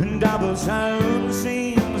double-sewn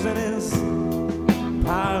seams and his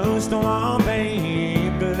post-war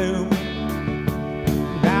babe bloom.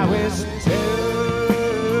 Now it's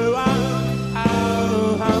too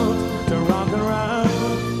old to rock and roll,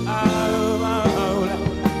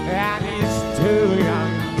 and he's too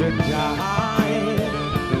young to die.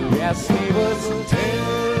 Yes, he was too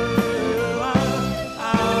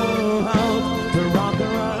old to rock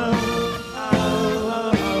and roll.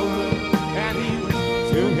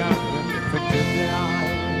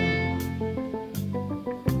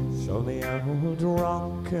 So the old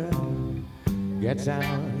rocker gets out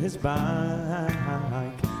his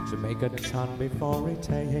bike to make a ton before he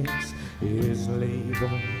takes his leave.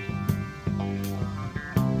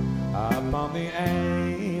 Up on the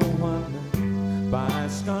A1 by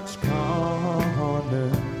Scotch Corner,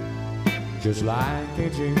 just like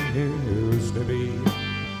it used to be.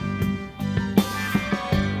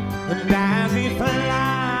 And as he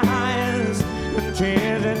flies, the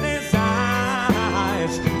tears in his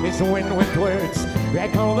eyes, his wind with words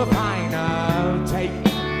echo the final take.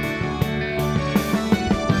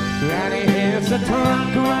 And he hears the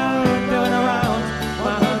truck road doing around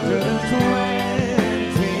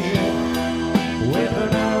 120 with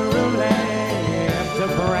no room left to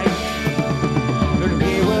break. And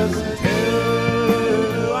he was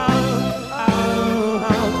too old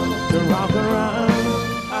to rock and roll.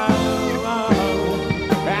 Too old,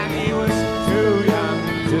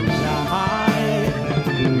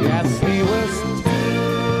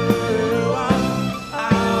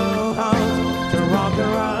 to rock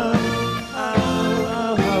and roll,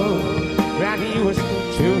 if you're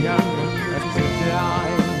too young to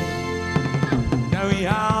die. No, we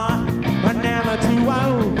are never too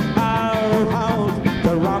old,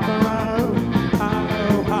 to rock and roll,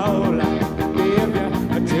 if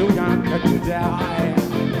you're too young to die.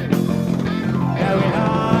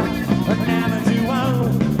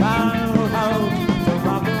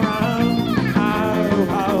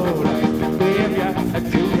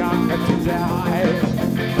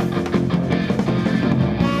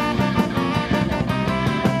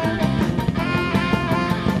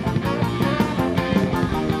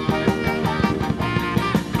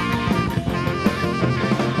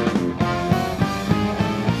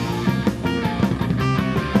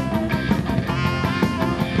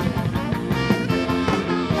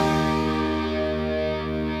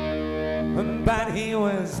 But he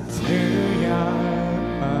was too young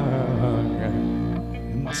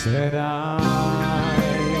to die.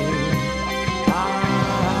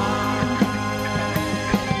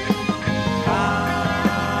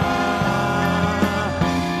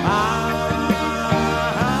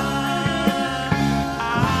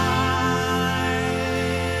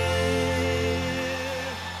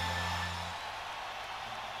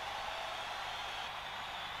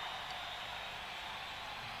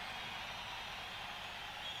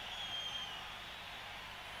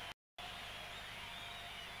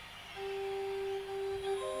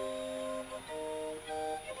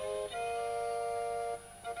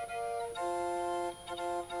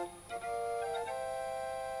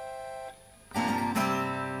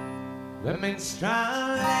 The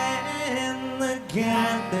minstrel in the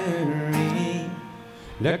gallery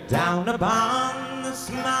looked down upon the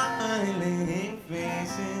smiling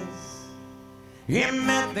faces. He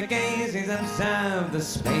met the gazes, observed the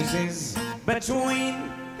spaces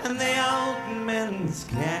between the old men's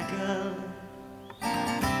cackle.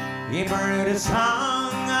 He brewed a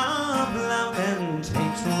song of love and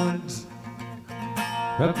hatred,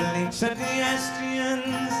 bleak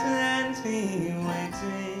suggestions, and he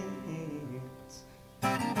waited.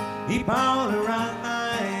 He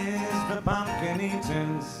polarized the pumpkin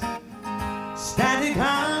eaters, static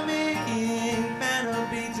humming metal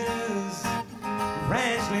beaters,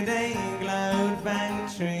 freshly day-glowed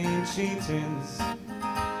factory cheaters,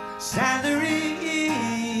 salary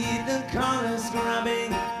the collar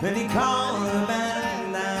scrubbing. Then he called the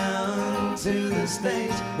band down to the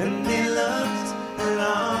stage, and he looked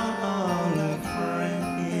along the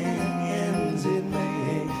friends it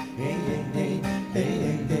made. Hey, hey, hey, hey,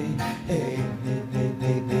 hey, hey,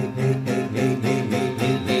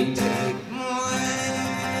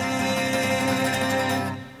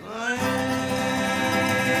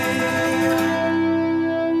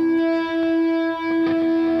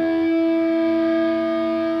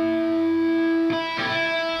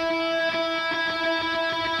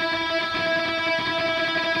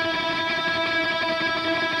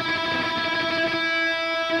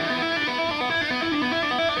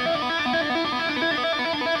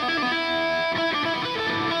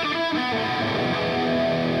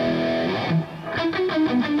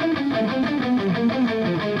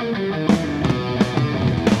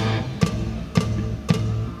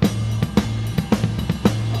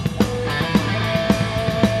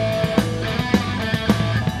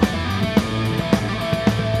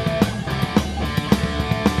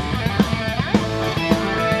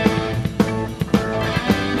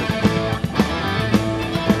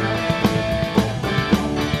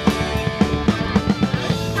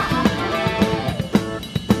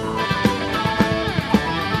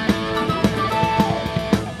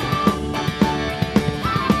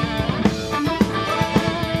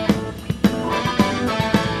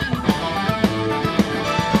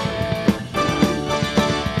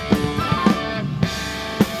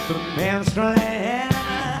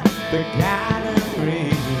 the gallery,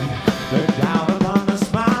 look down upon the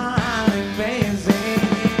smiling faces.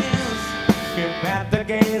 Give at the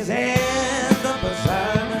gazes, the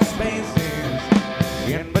preserved spaces,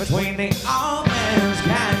 in between the old man's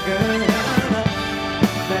cackle.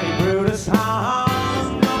 Then he brewed a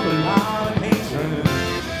song of love and hatred,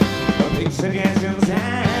 of big suggestions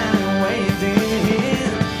and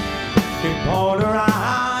waiting. He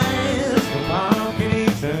polarized the pumpkin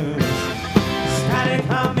eaters, static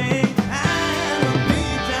humming and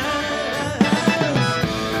beaters.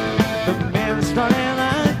 The minstrel in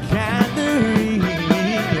the gallery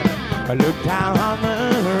looked down on the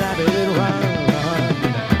rabbit run.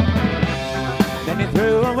 Then he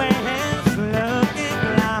threw away his looking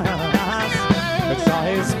glass, but saw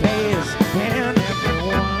his face in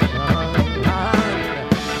everyone.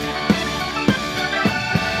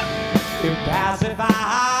 He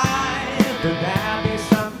pacified the happy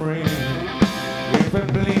suffering with a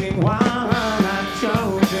bleeding one and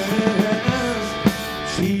shoulders.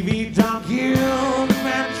 TV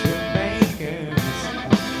documentary makers,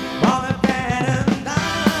 all the bed and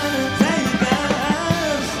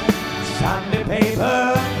undertakers, Sunday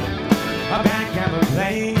paper, a backgammon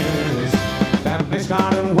players, families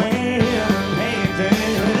gone away and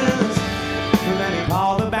painters. Then he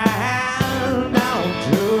called the band down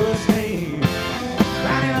to the stage,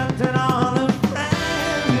 and he looked at all the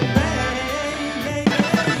friends he made.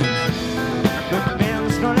 The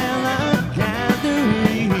minstrel in the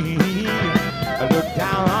gallery looked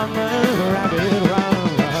down on the rabbit run.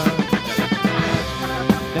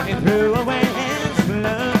 Then he threw away his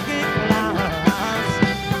looking glass,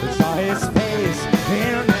 and saw his face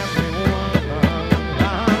in everyone.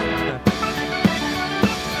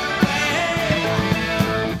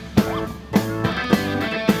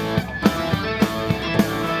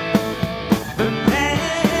 The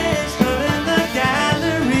minstrel in the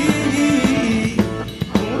gallery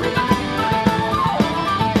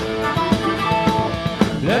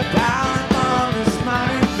look down upon the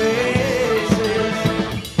smiling faces.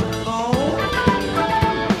 Oh,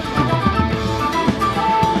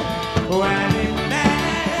 when he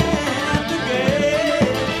met the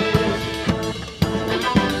gazes,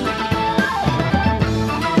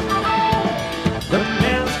 the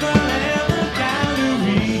minstrel in the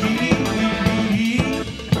gallery.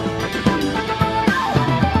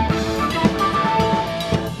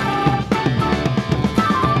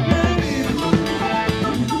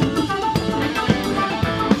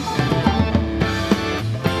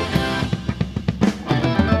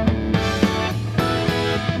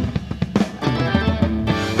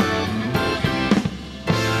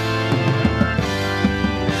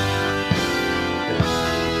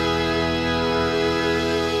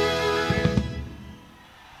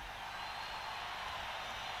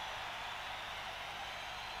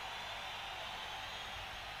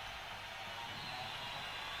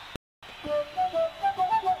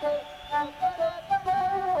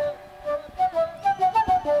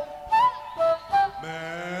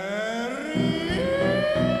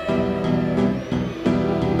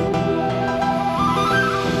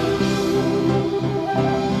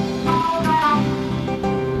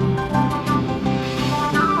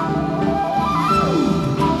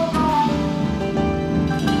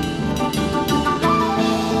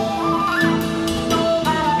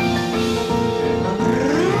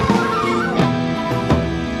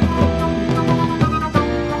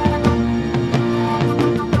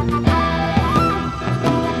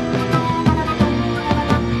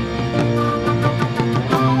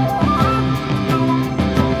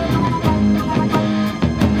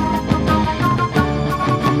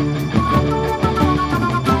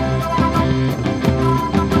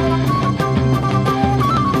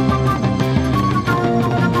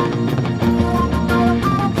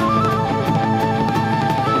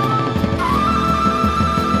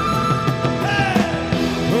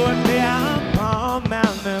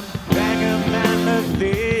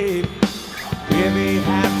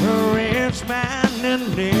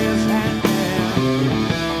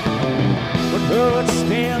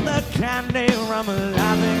 steal the candy from a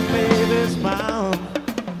laughing baby's mouth.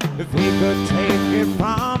 If he could take it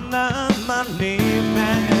from the money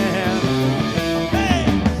man. Hey!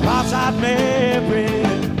 Cross-eyed Mary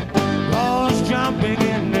goes jumping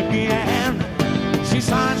in again. She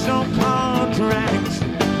signs no contracts,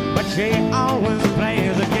 but she always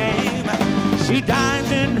plays a game. She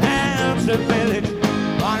dines in Hampstead Village,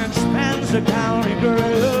 and spends the county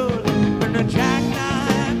girl in a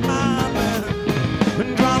jackknife mama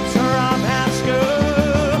and drops her off at school.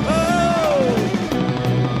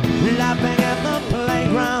 Laughing at the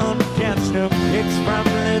playground, gets no kicks from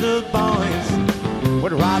little boys.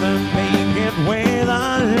 Would rather make it with a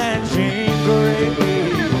lynching grave.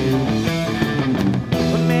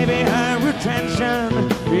 But maybe her retention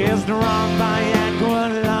is drawn by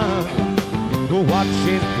aqualung, who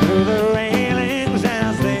watches through the railings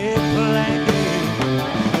as they play.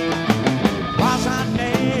 Cross-eyed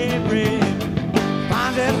Mary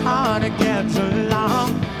finds it hard to get along.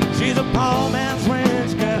 She's a poor man's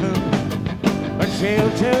rich girl, but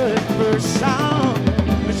she'll do it for song.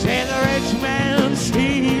 She's a rich man's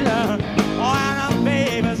stealer, oh, and her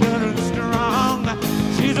baby's good and strong.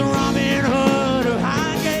 She's a Robin Hood of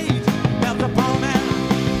Highgate, helps a poor man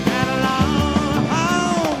get along.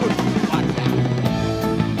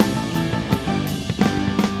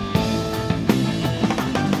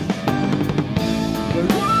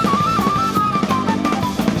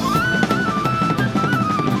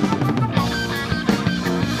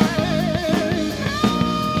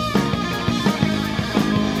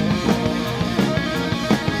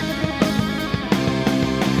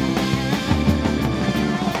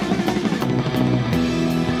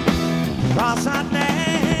 Cross-eyed Mary,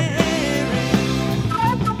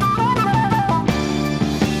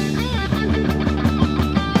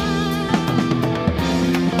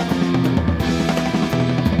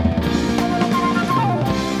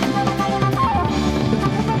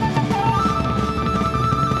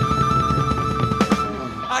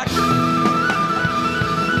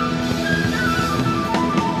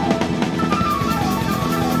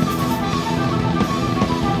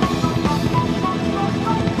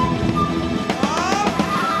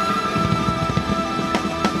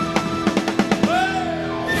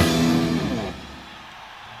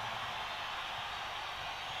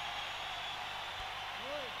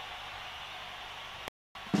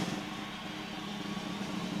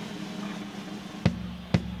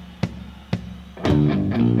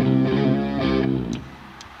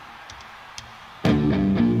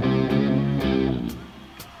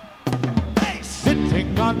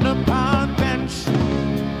 sitting on the park bench,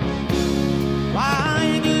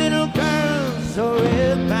 crying little girls so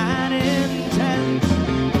with bad intent.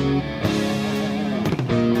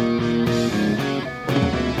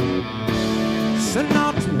 So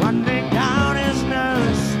not running down his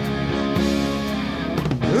nose,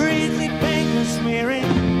 greasy fingers smearing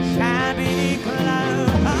shabby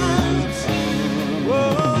clothes.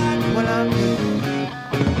 Whoa,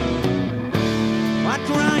 I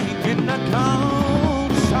drank in the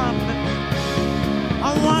cold sun.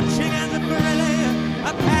 I'm watching as a brilliant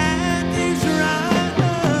a panties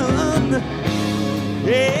run.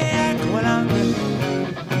 Yeah,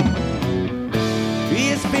 he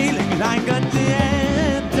is feeling like a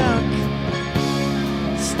dead duck,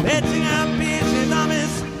 spitting out pieces of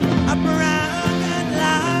his broken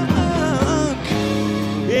luck.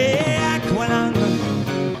 Yeah,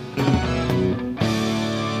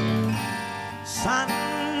 sun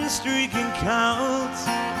streaking counts,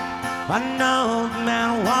 an old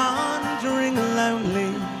man wandering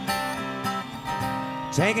lonely,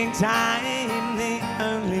 taking time the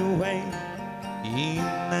only way he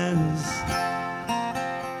knows.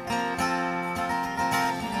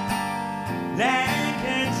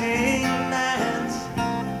 Licking lands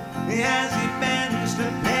as he bends to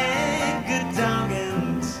pick a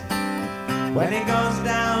doggens when he goes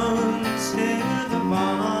down to the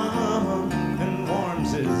mall and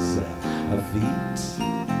warms his feet.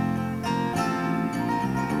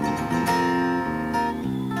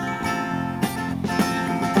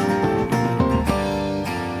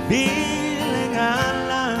 Feeling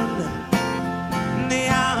alone, the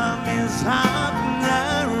army's on the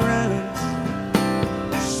road,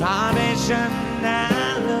 Salvation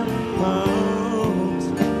Alamos,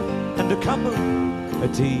 and a cup of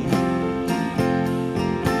tea.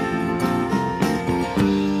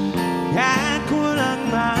 Aqualung,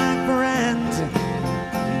 my friend,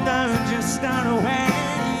 don't just start away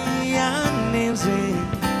uneasy.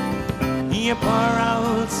 You poor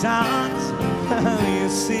old songs, you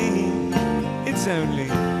see, it's only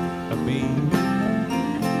a me.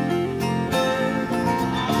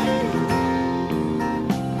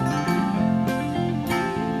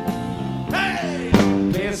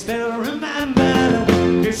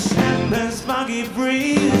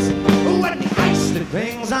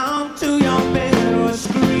 Clings on to your bed with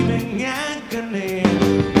screaming agony.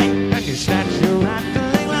 And you snatch your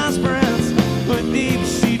rattling last breaths with deep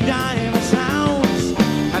sea diving sounds.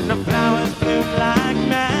 And the flowers bloom like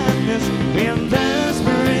madness in the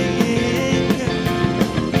spring.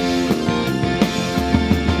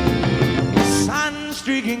 The sun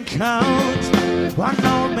streaking cold, one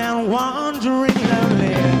old man wandering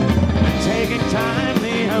lonely, taking time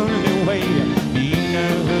the only way he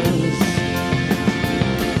knows.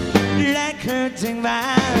 Like hurting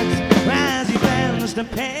vibes as he bends to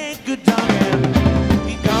pick a dog, and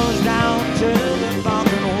he goes down to the fog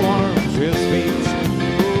and warms his feet.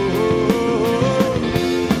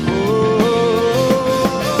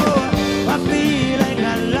 I'm feeling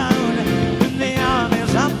alone when the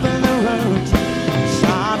army's up in the road.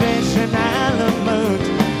 Starvation and the mood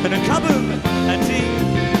and a cup of tea.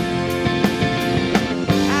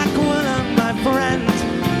 Aquila, my friend,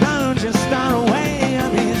 don't just start away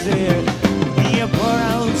uneasy. You pour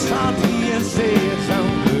out salty and say it's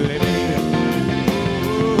only me.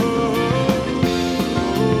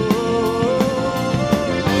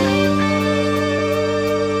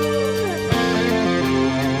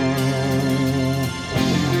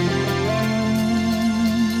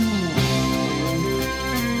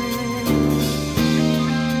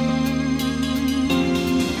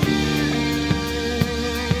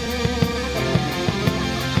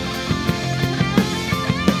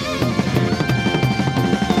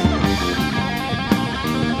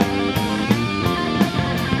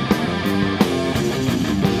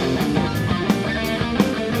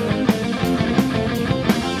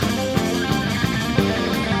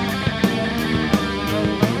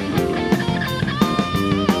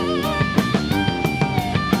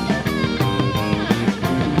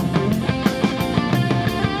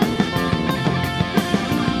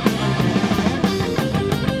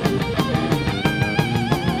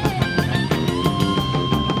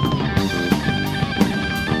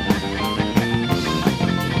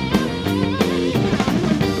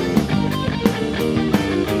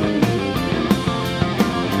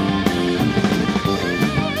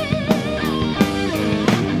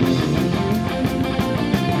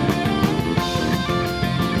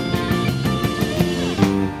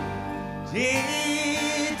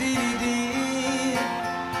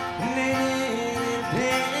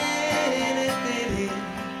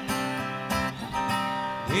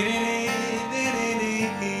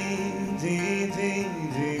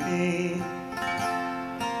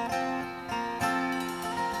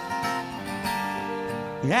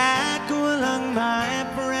 Yeah, go along, my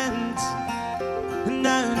friends, and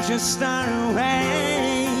don't just start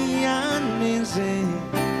away uneasy.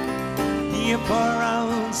 You pour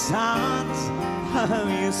out salt, oh,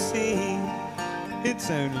 you see, it's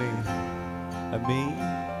only a me.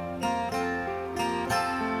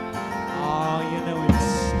 Oh, you know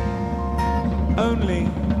it's only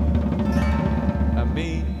a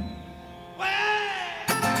me.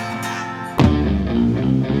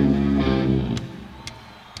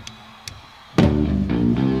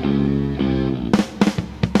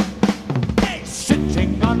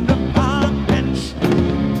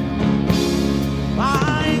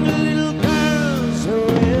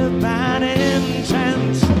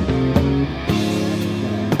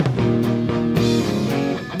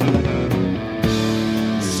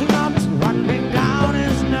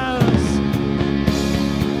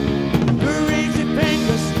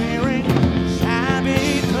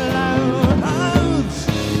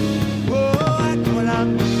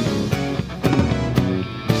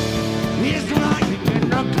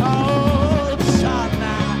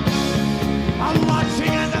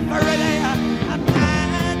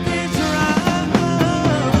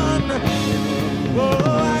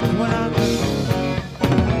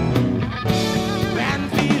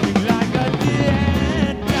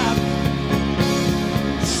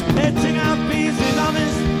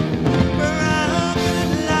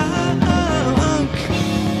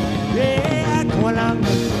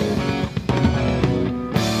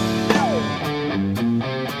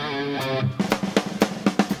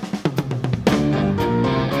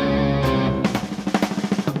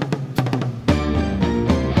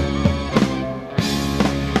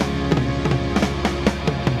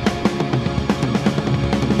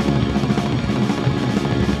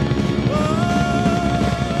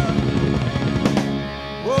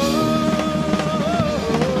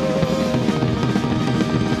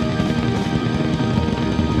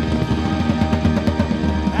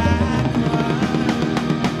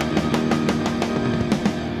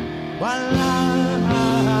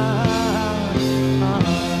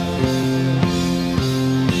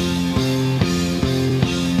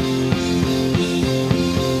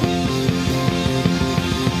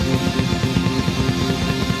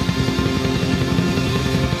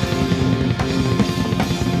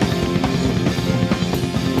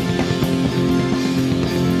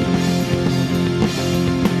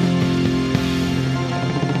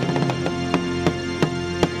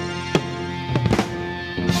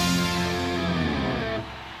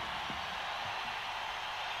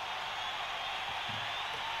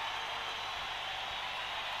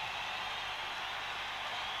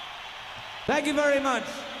 Thank you very much.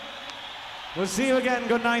 We'll see you again.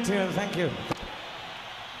 Good night to you, and thank you.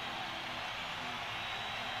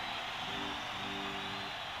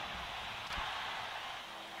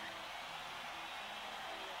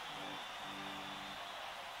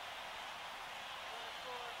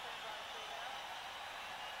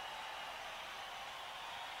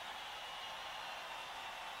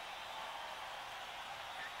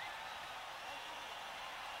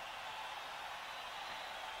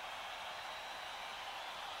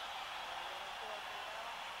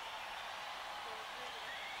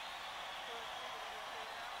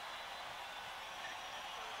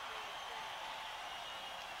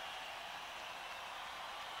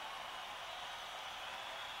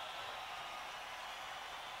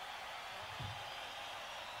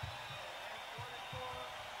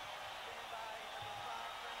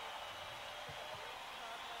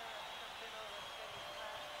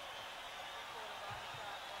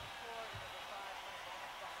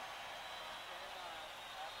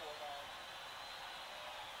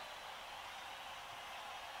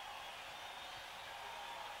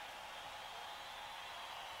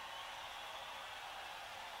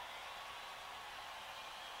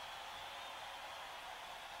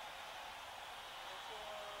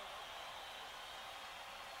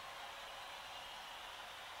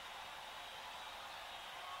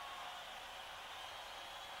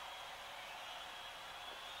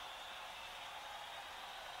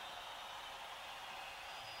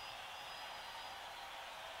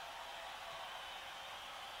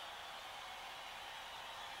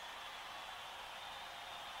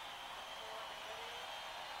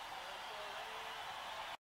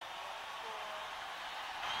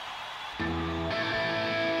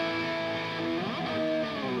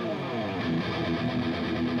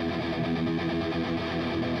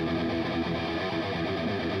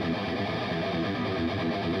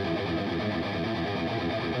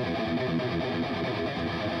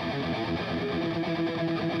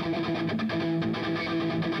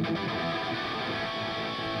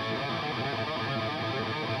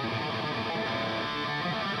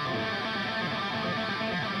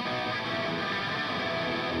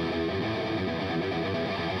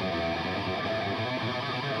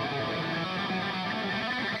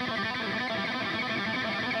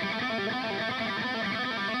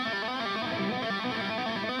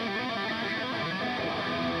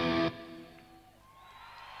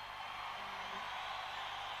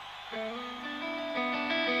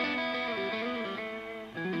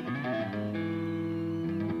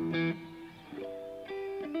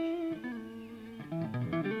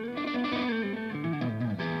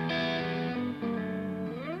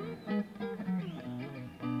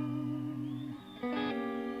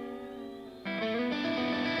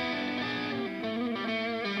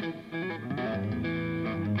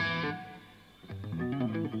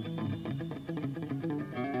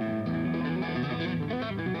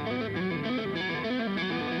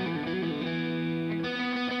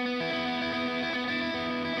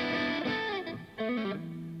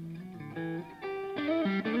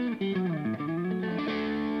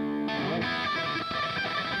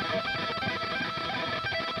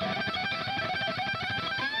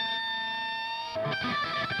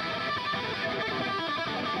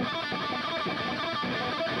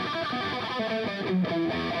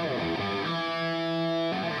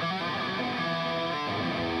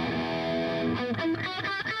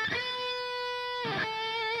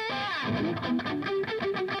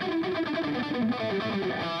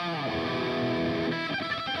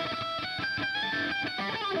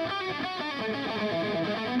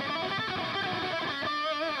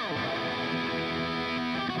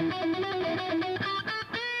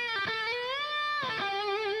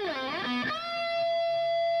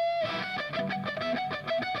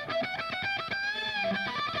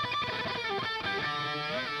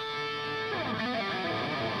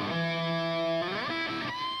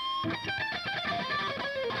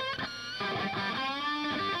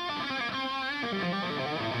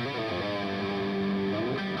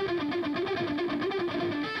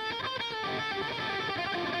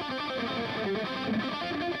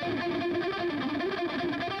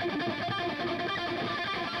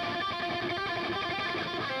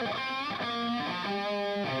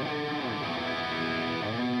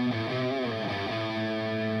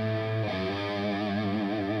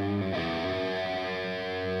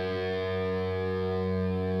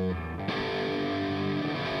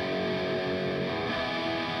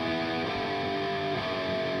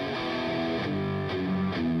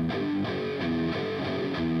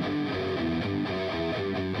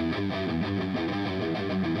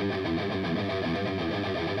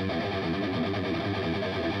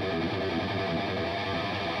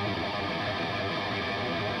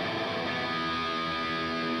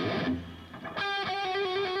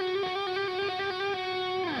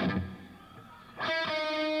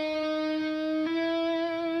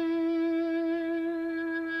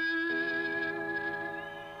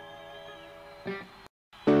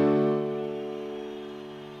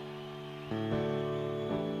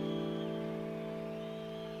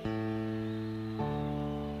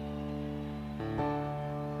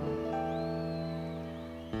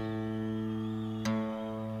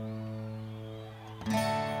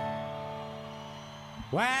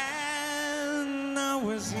 When I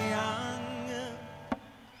was young,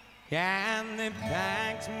 and they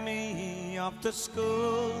packed me off to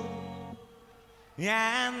school,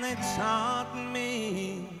 and they taught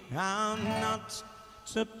me how not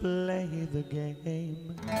to play the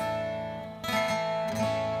game.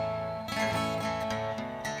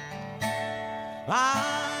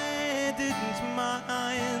 I didn't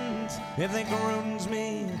mind if they groomed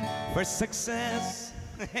me for success.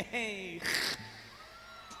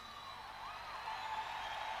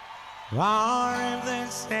 Or if they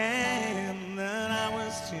said that I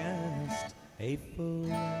was just a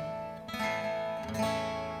fool.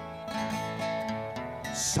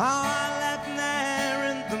 So I left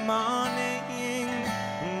there in the morning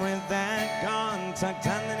with that gun tucked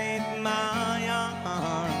underneath my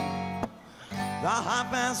arm, the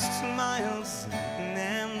half-assed smiles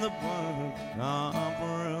and the book of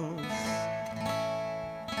rules.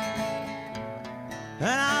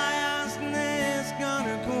 And I asked this gun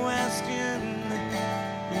a question,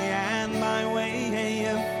 and by way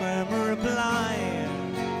of firm reply,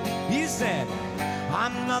 he said,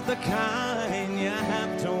 I'm not the kind you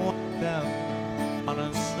have to wind up on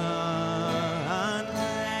a Sunday.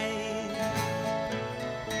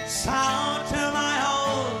 So to my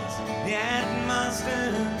old headmaster,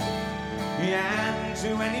 and to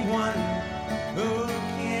anyone who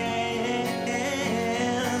cares,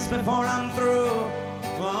 before I'm through,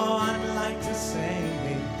 oh, I'd like to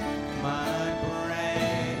say my prayers.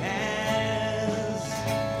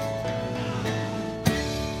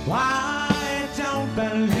 I don't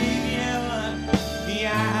believe you.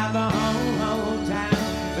 Yeah, the whole damn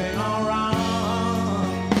thing all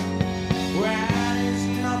wrong. Well, it's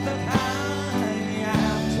not the kind you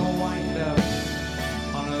have to wind up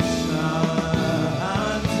on a Sunday.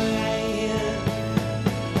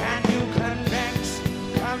 And you connect,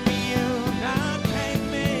 communicate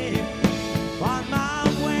me on my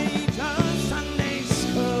way to Sunday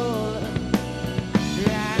school.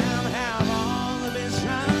 Yeah, and have all the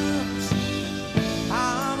bishops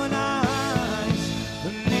harmonize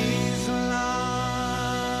these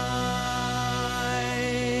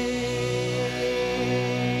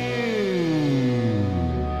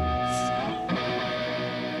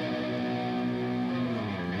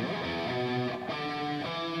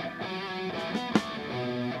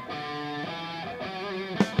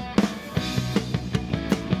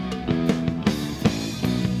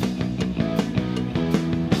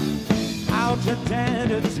How to dare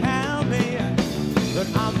to tell me that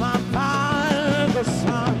I'm my father's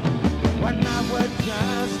son when I was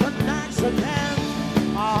just an accident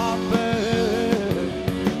of birth?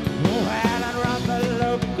 Well, I'd rather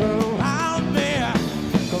look around me,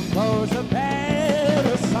 compose a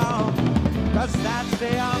better song, 'cause that's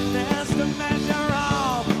the honest measure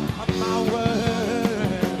of my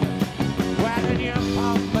worth. When you're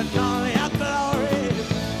pumping all your glory,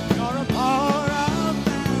 you're a part of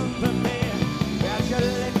them for me. As you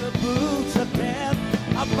lick the boots of death,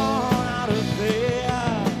 I'm born out of fear.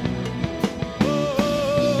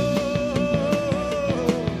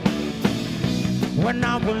 When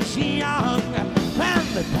I was young, and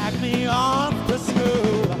they packed me off to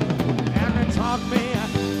school, and they taught me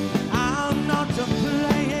how not to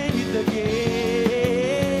play the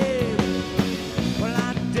game. Well,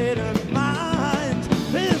 I didn't mind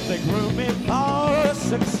if they grew me for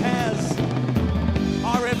success,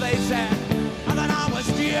 or if they said that I was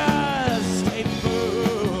just a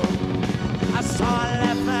fool. I saw I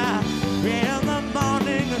left there in the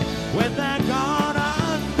morning with that gun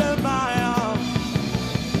under my arm,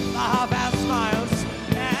 the half-assed smiles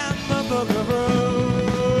and the book of rules.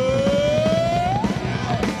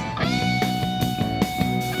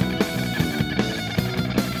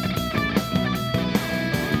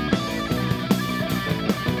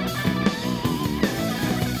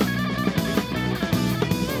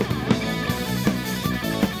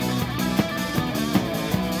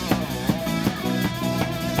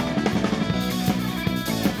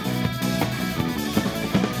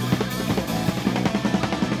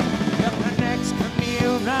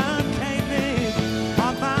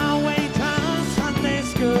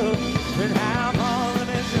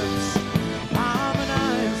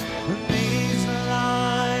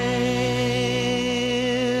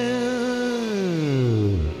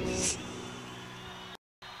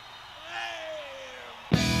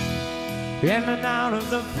 In and out of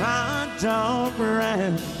the front door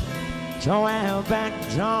ran Joel back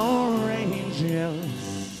door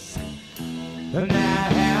ranges. And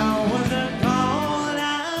there was a cold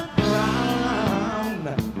and brown.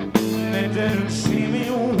 They didn't see me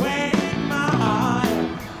waiting my heart.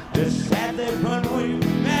 They said they put we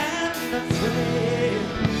men to sleep.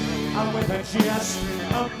 and with just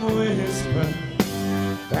a whisper,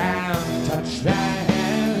 and touch the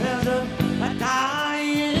hands of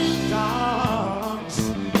dying dogs,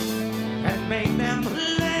 and make them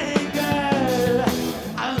linger,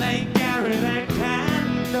 linger in their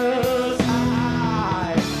candles.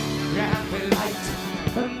 I can be light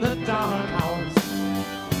in the dark hours,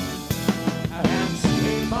 and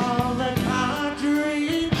scream all the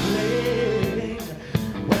country playing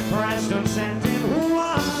with Preston sent in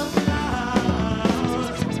one.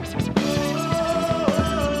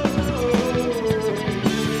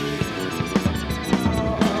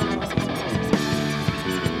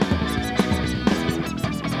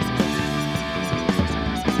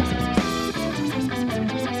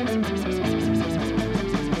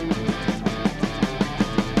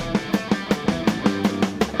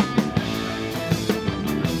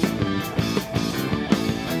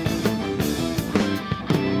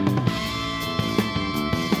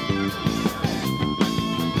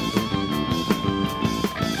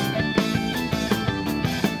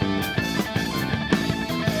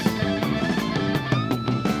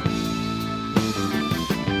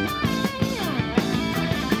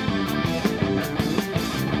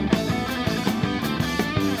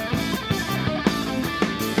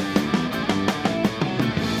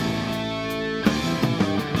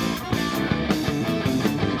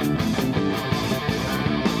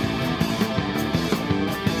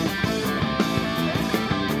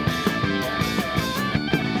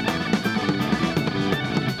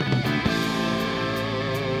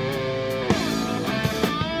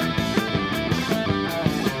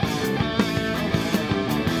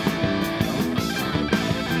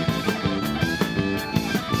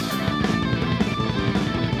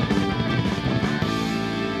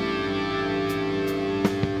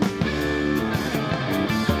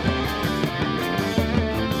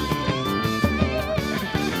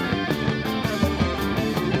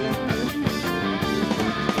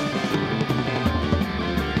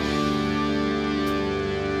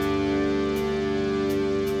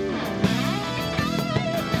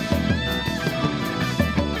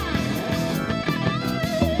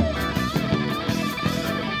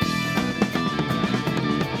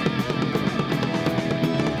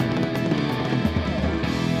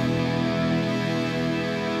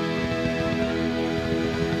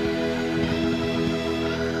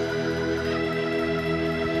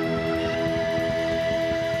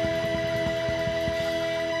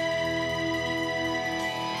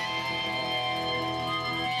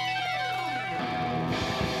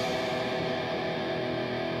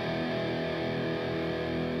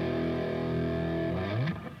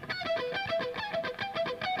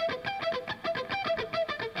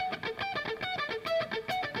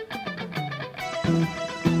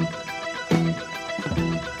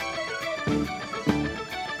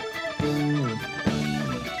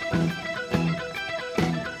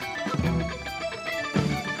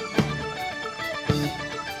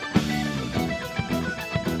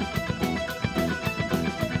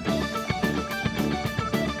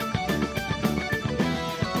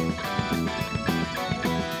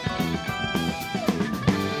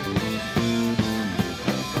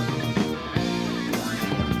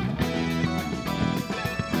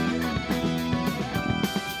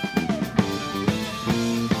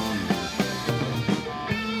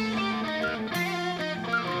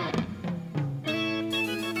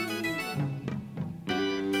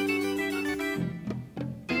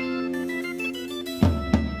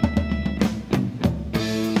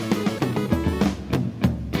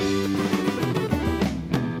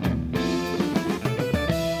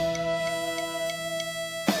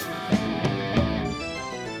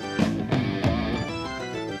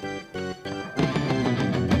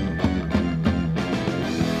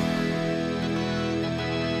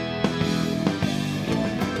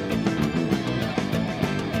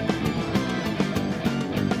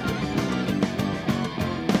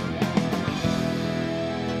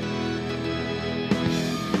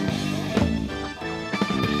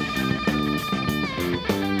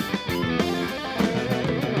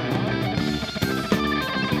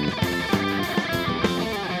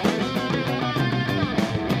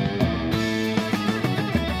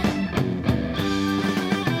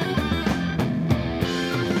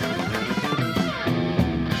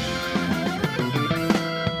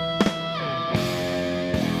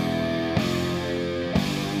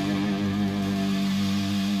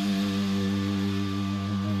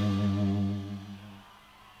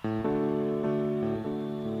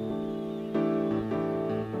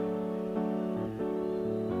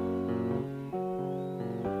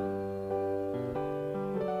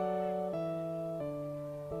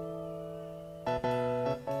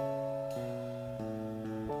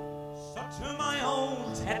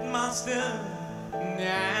 still,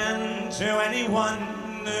 and to anyone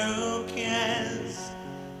who cares.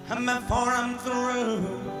 And before I'm through,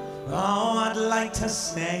 oh, I'd like to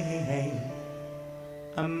say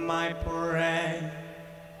my prayer.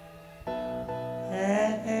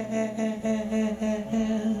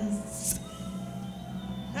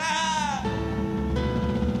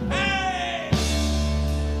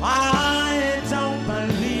 I don't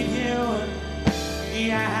believe you.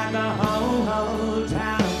 You had the whole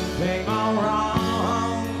damn thing all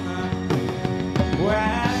wrong.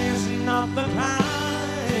 Well, it's not the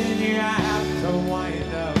kind you have to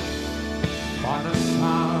wind up on a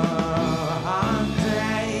Sunday.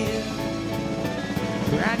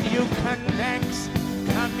 And you connect,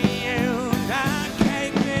 communicate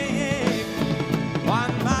on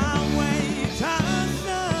my way to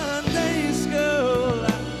Sunday school.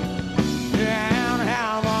 And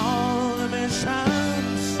have all the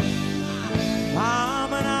missions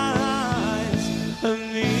harmonize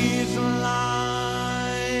these lines.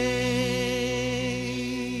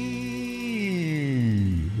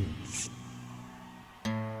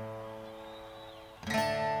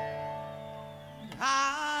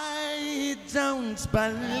 I don't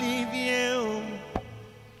believe you.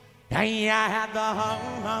 I had the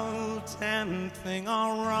whole damn thing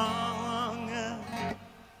all wrong.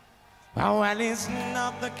 Well, it's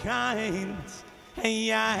not the kind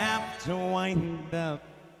you have to wind up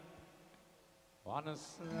on a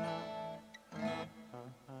Sunday.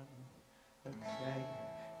 Hey,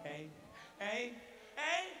 hey, hey,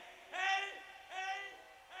 hey.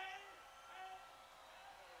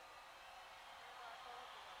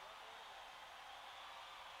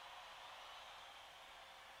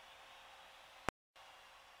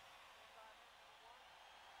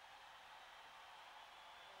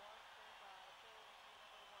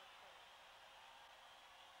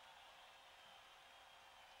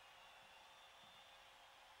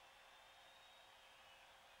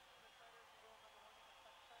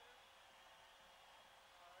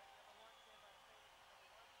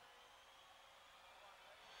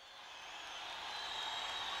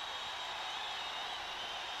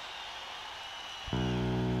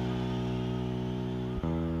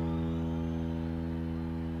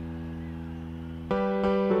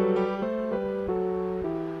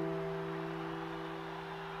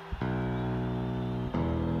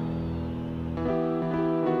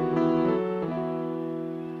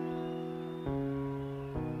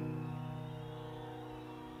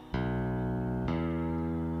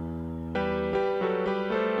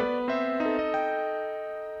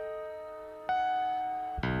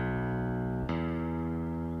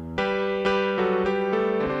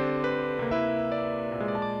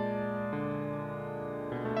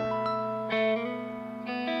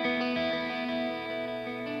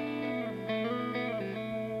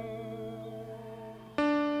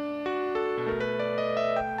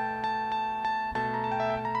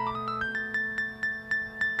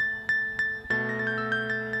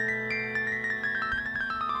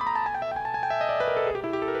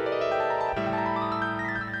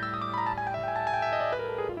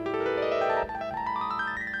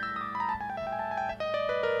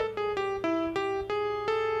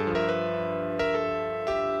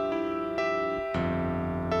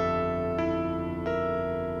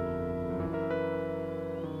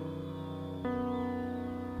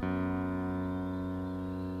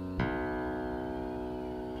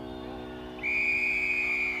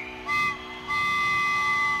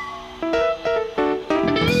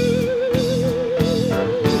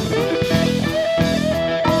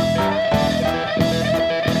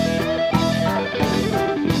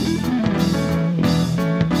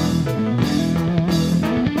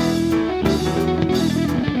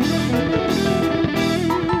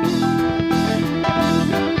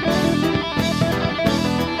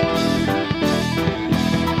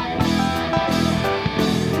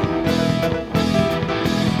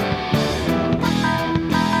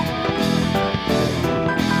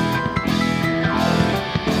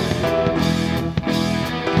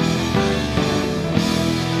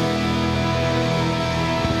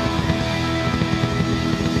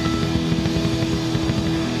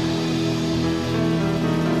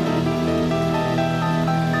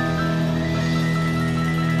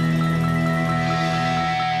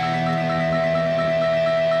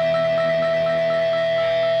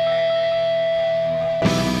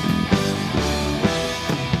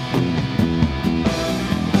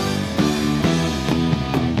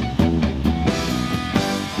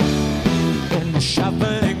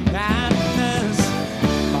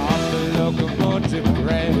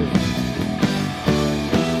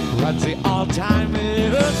 all-time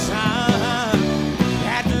loser.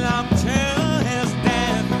 That long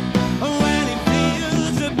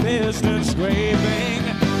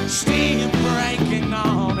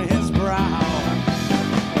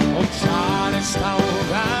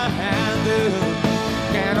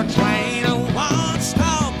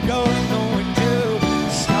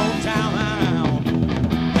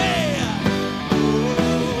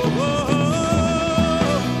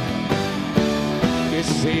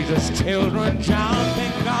just children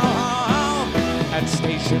jumping on at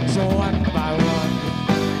stations one by one.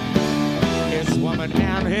 His woman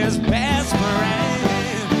and his best friend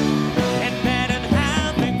in bed and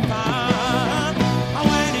having fun.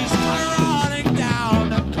 When he's crawling down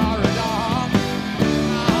the corridor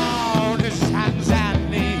on his hands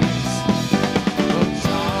and knees, the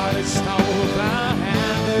Charlie stole the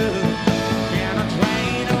handle in a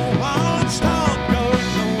train who won't stop going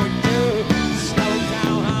going to slow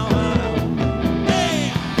down.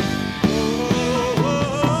 Hey!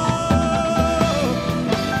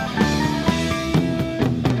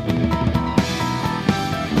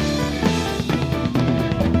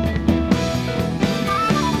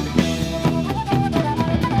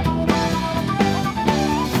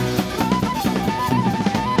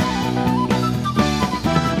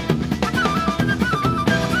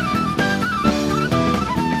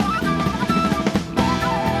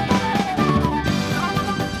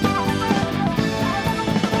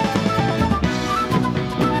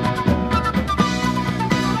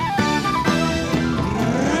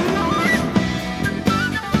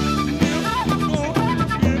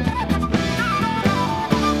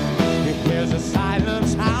 There's a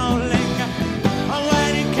silence howling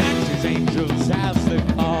when he catches angels as they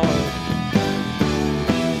fall.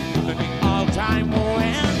 And the all-time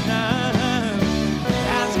winner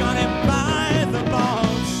has got him by the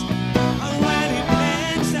balls. When he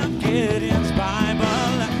picks up Gideon's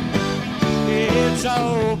Bible, it's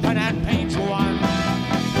open at page 1.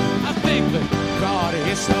 I think that God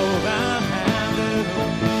is stole the handle,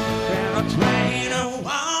 and a train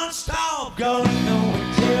won't stop going nowhere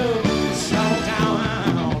to slow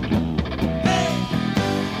down. Hey!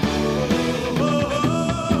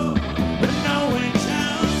 No way to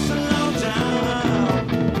slow down.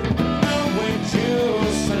 No way to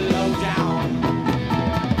slow down.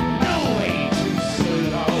 No way to slow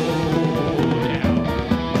down.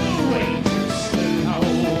 No way to slow down.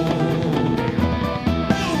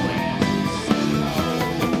 No way to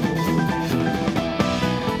slow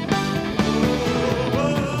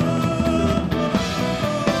down.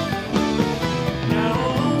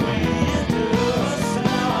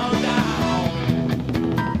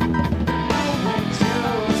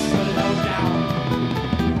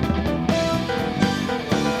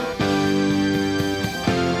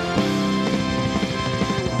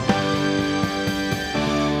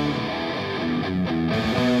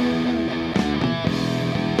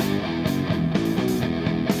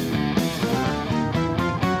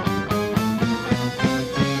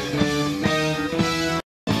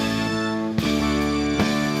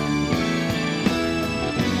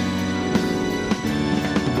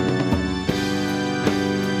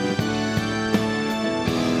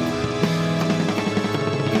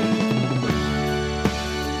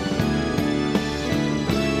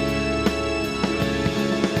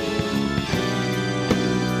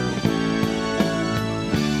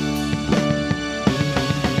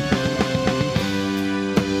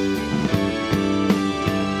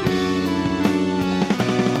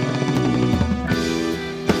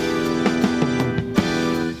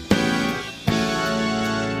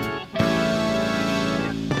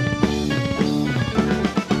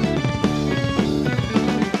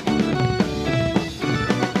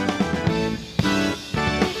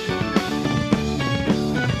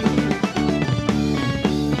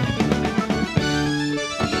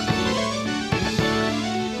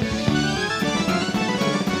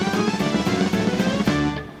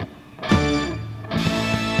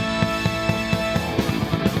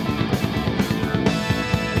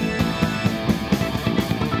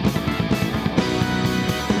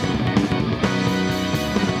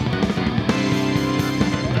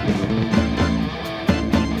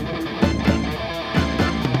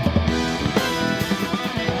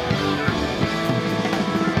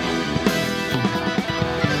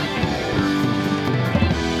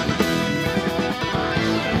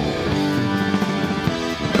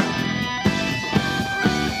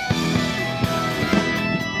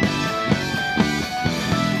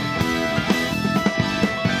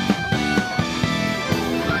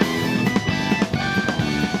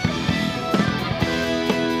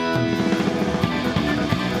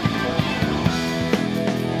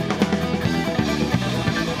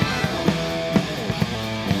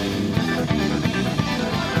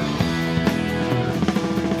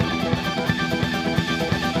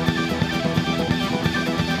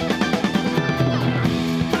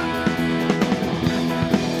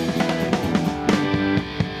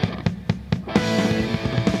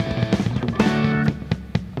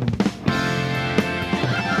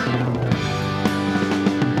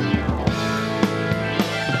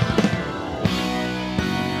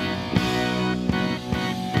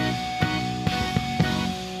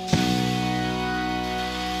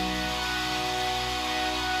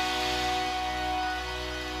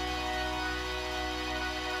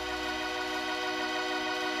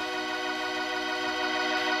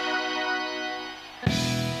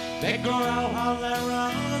 They grow all their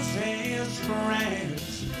roses red,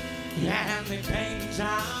 and they paint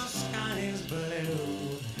our skies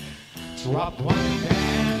blue. Drop one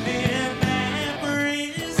hand in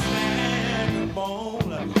every sad bowl,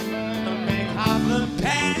 make half the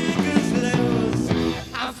beggars lose.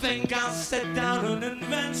 I think I'll sit down and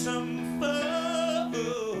invent some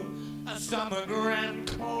food, some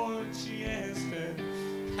grand courtiers.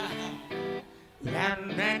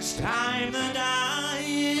 And next time the die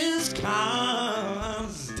is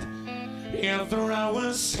cast, you throw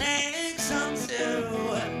a 6 or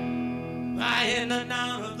 2. In and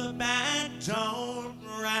out of the back door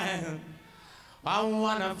ran. I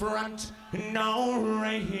want a front, no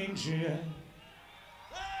range.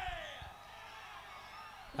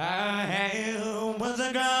 I was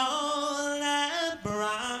a golden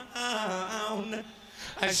brown.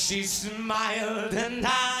 She smiled and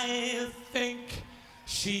I think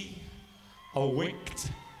she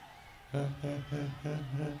winked.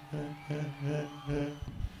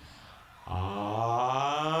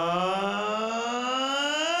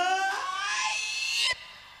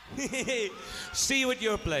 See you at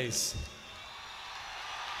your place.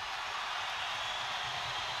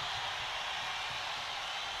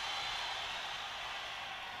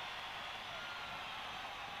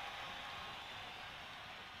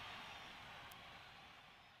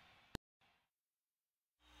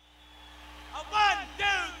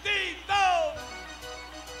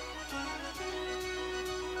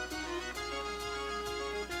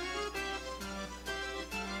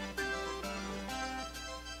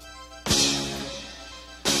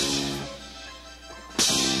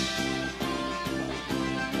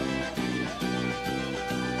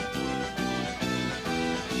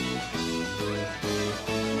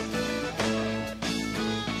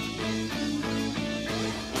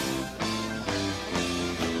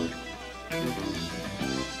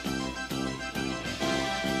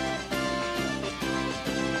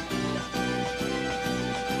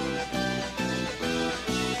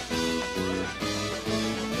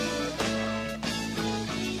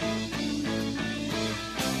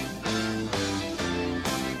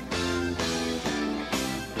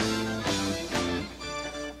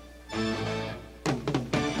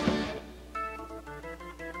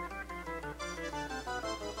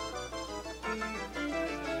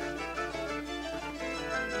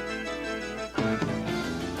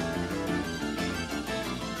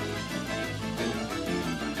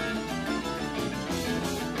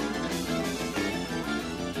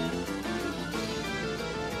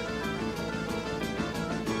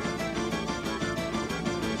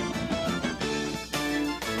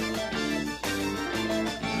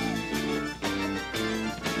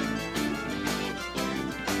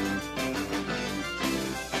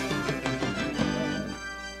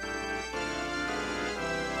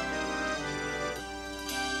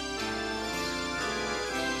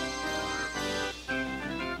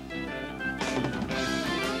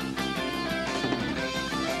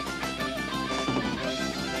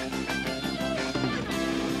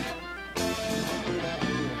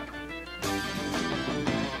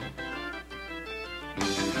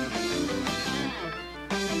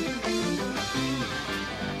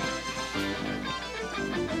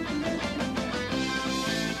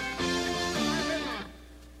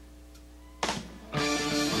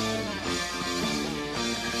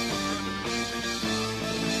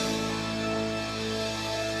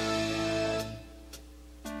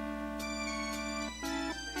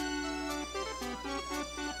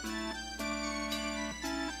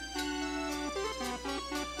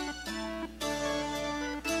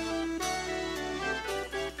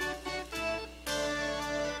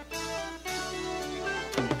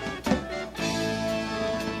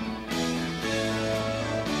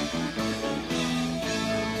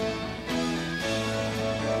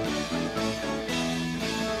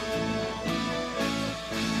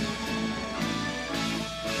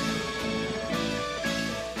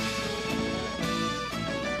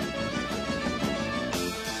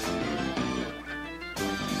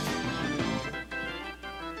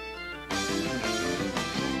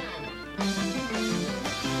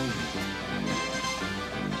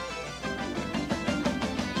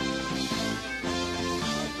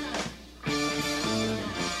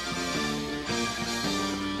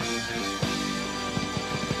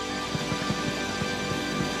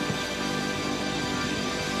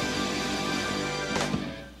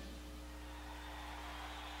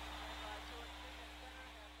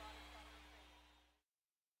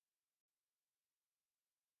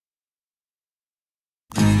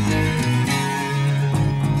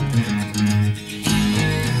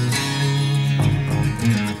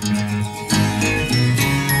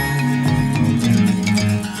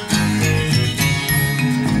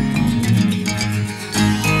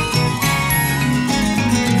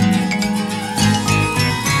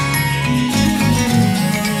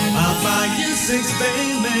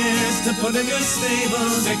 found in your stable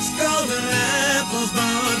 6 golden apples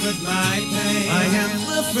bought with my pay. I am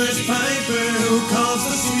the first piper who calls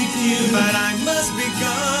the sweet tune, but I must be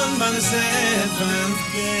gone by the 7th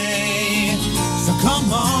day. So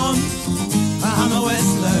come on, I'm a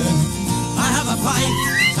whistler, I have a pipe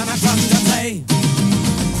and a drum to play.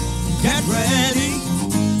 Get ready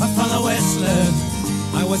for the whistler,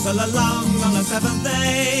 I whistle along on the 7th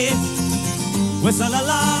day. Whistle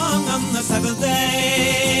along on the 7th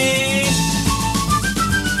day.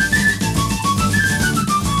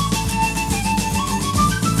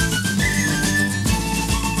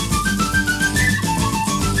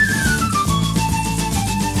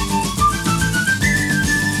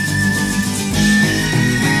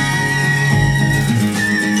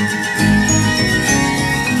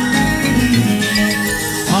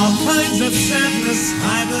 All kinds of sadness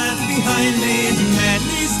I've left behind me.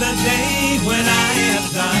 Many's the day when I have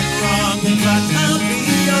done wrong, but I'll be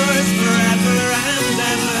yours forever and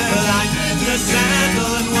ever. I'm in the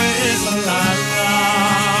saddle and whistle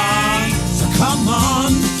along. So come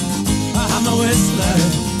on, I'm a whistler,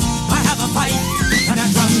 I have a pipe and a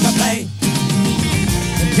drum to play.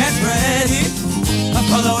 Get ready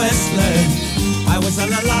for the whistler, I whistle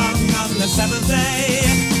along on the 7th day.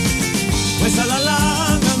 Whistle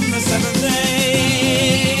along on the 7th day.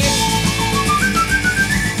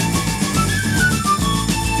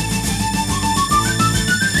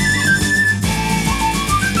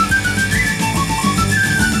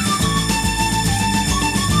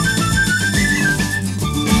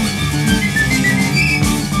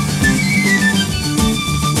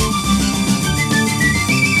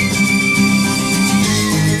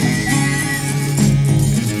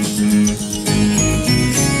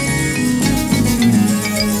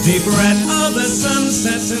 Deep red are the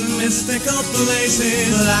sunsets in mystical places,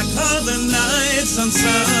 black are the nights on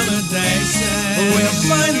summer days. We'll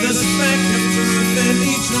find the speck of truth in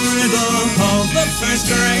each riddle, hold the first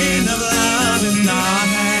grain of love in our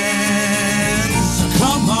hands. So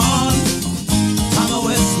come on, I'm a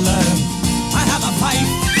whistler, I have a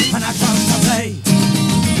pipe and a drum to play.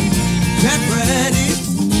 Get ready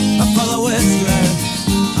for the whistler,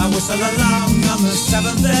 I whistle along on the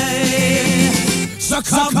 7th day. So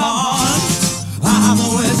come on, I'm a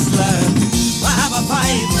whistler, I have a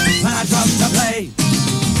pipe and a drum to play.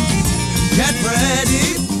 Get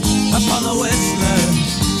ready for the whistler,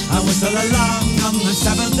 I whistle along on the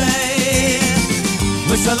 7th day.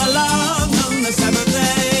 Whistle along on the 7th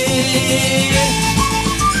day.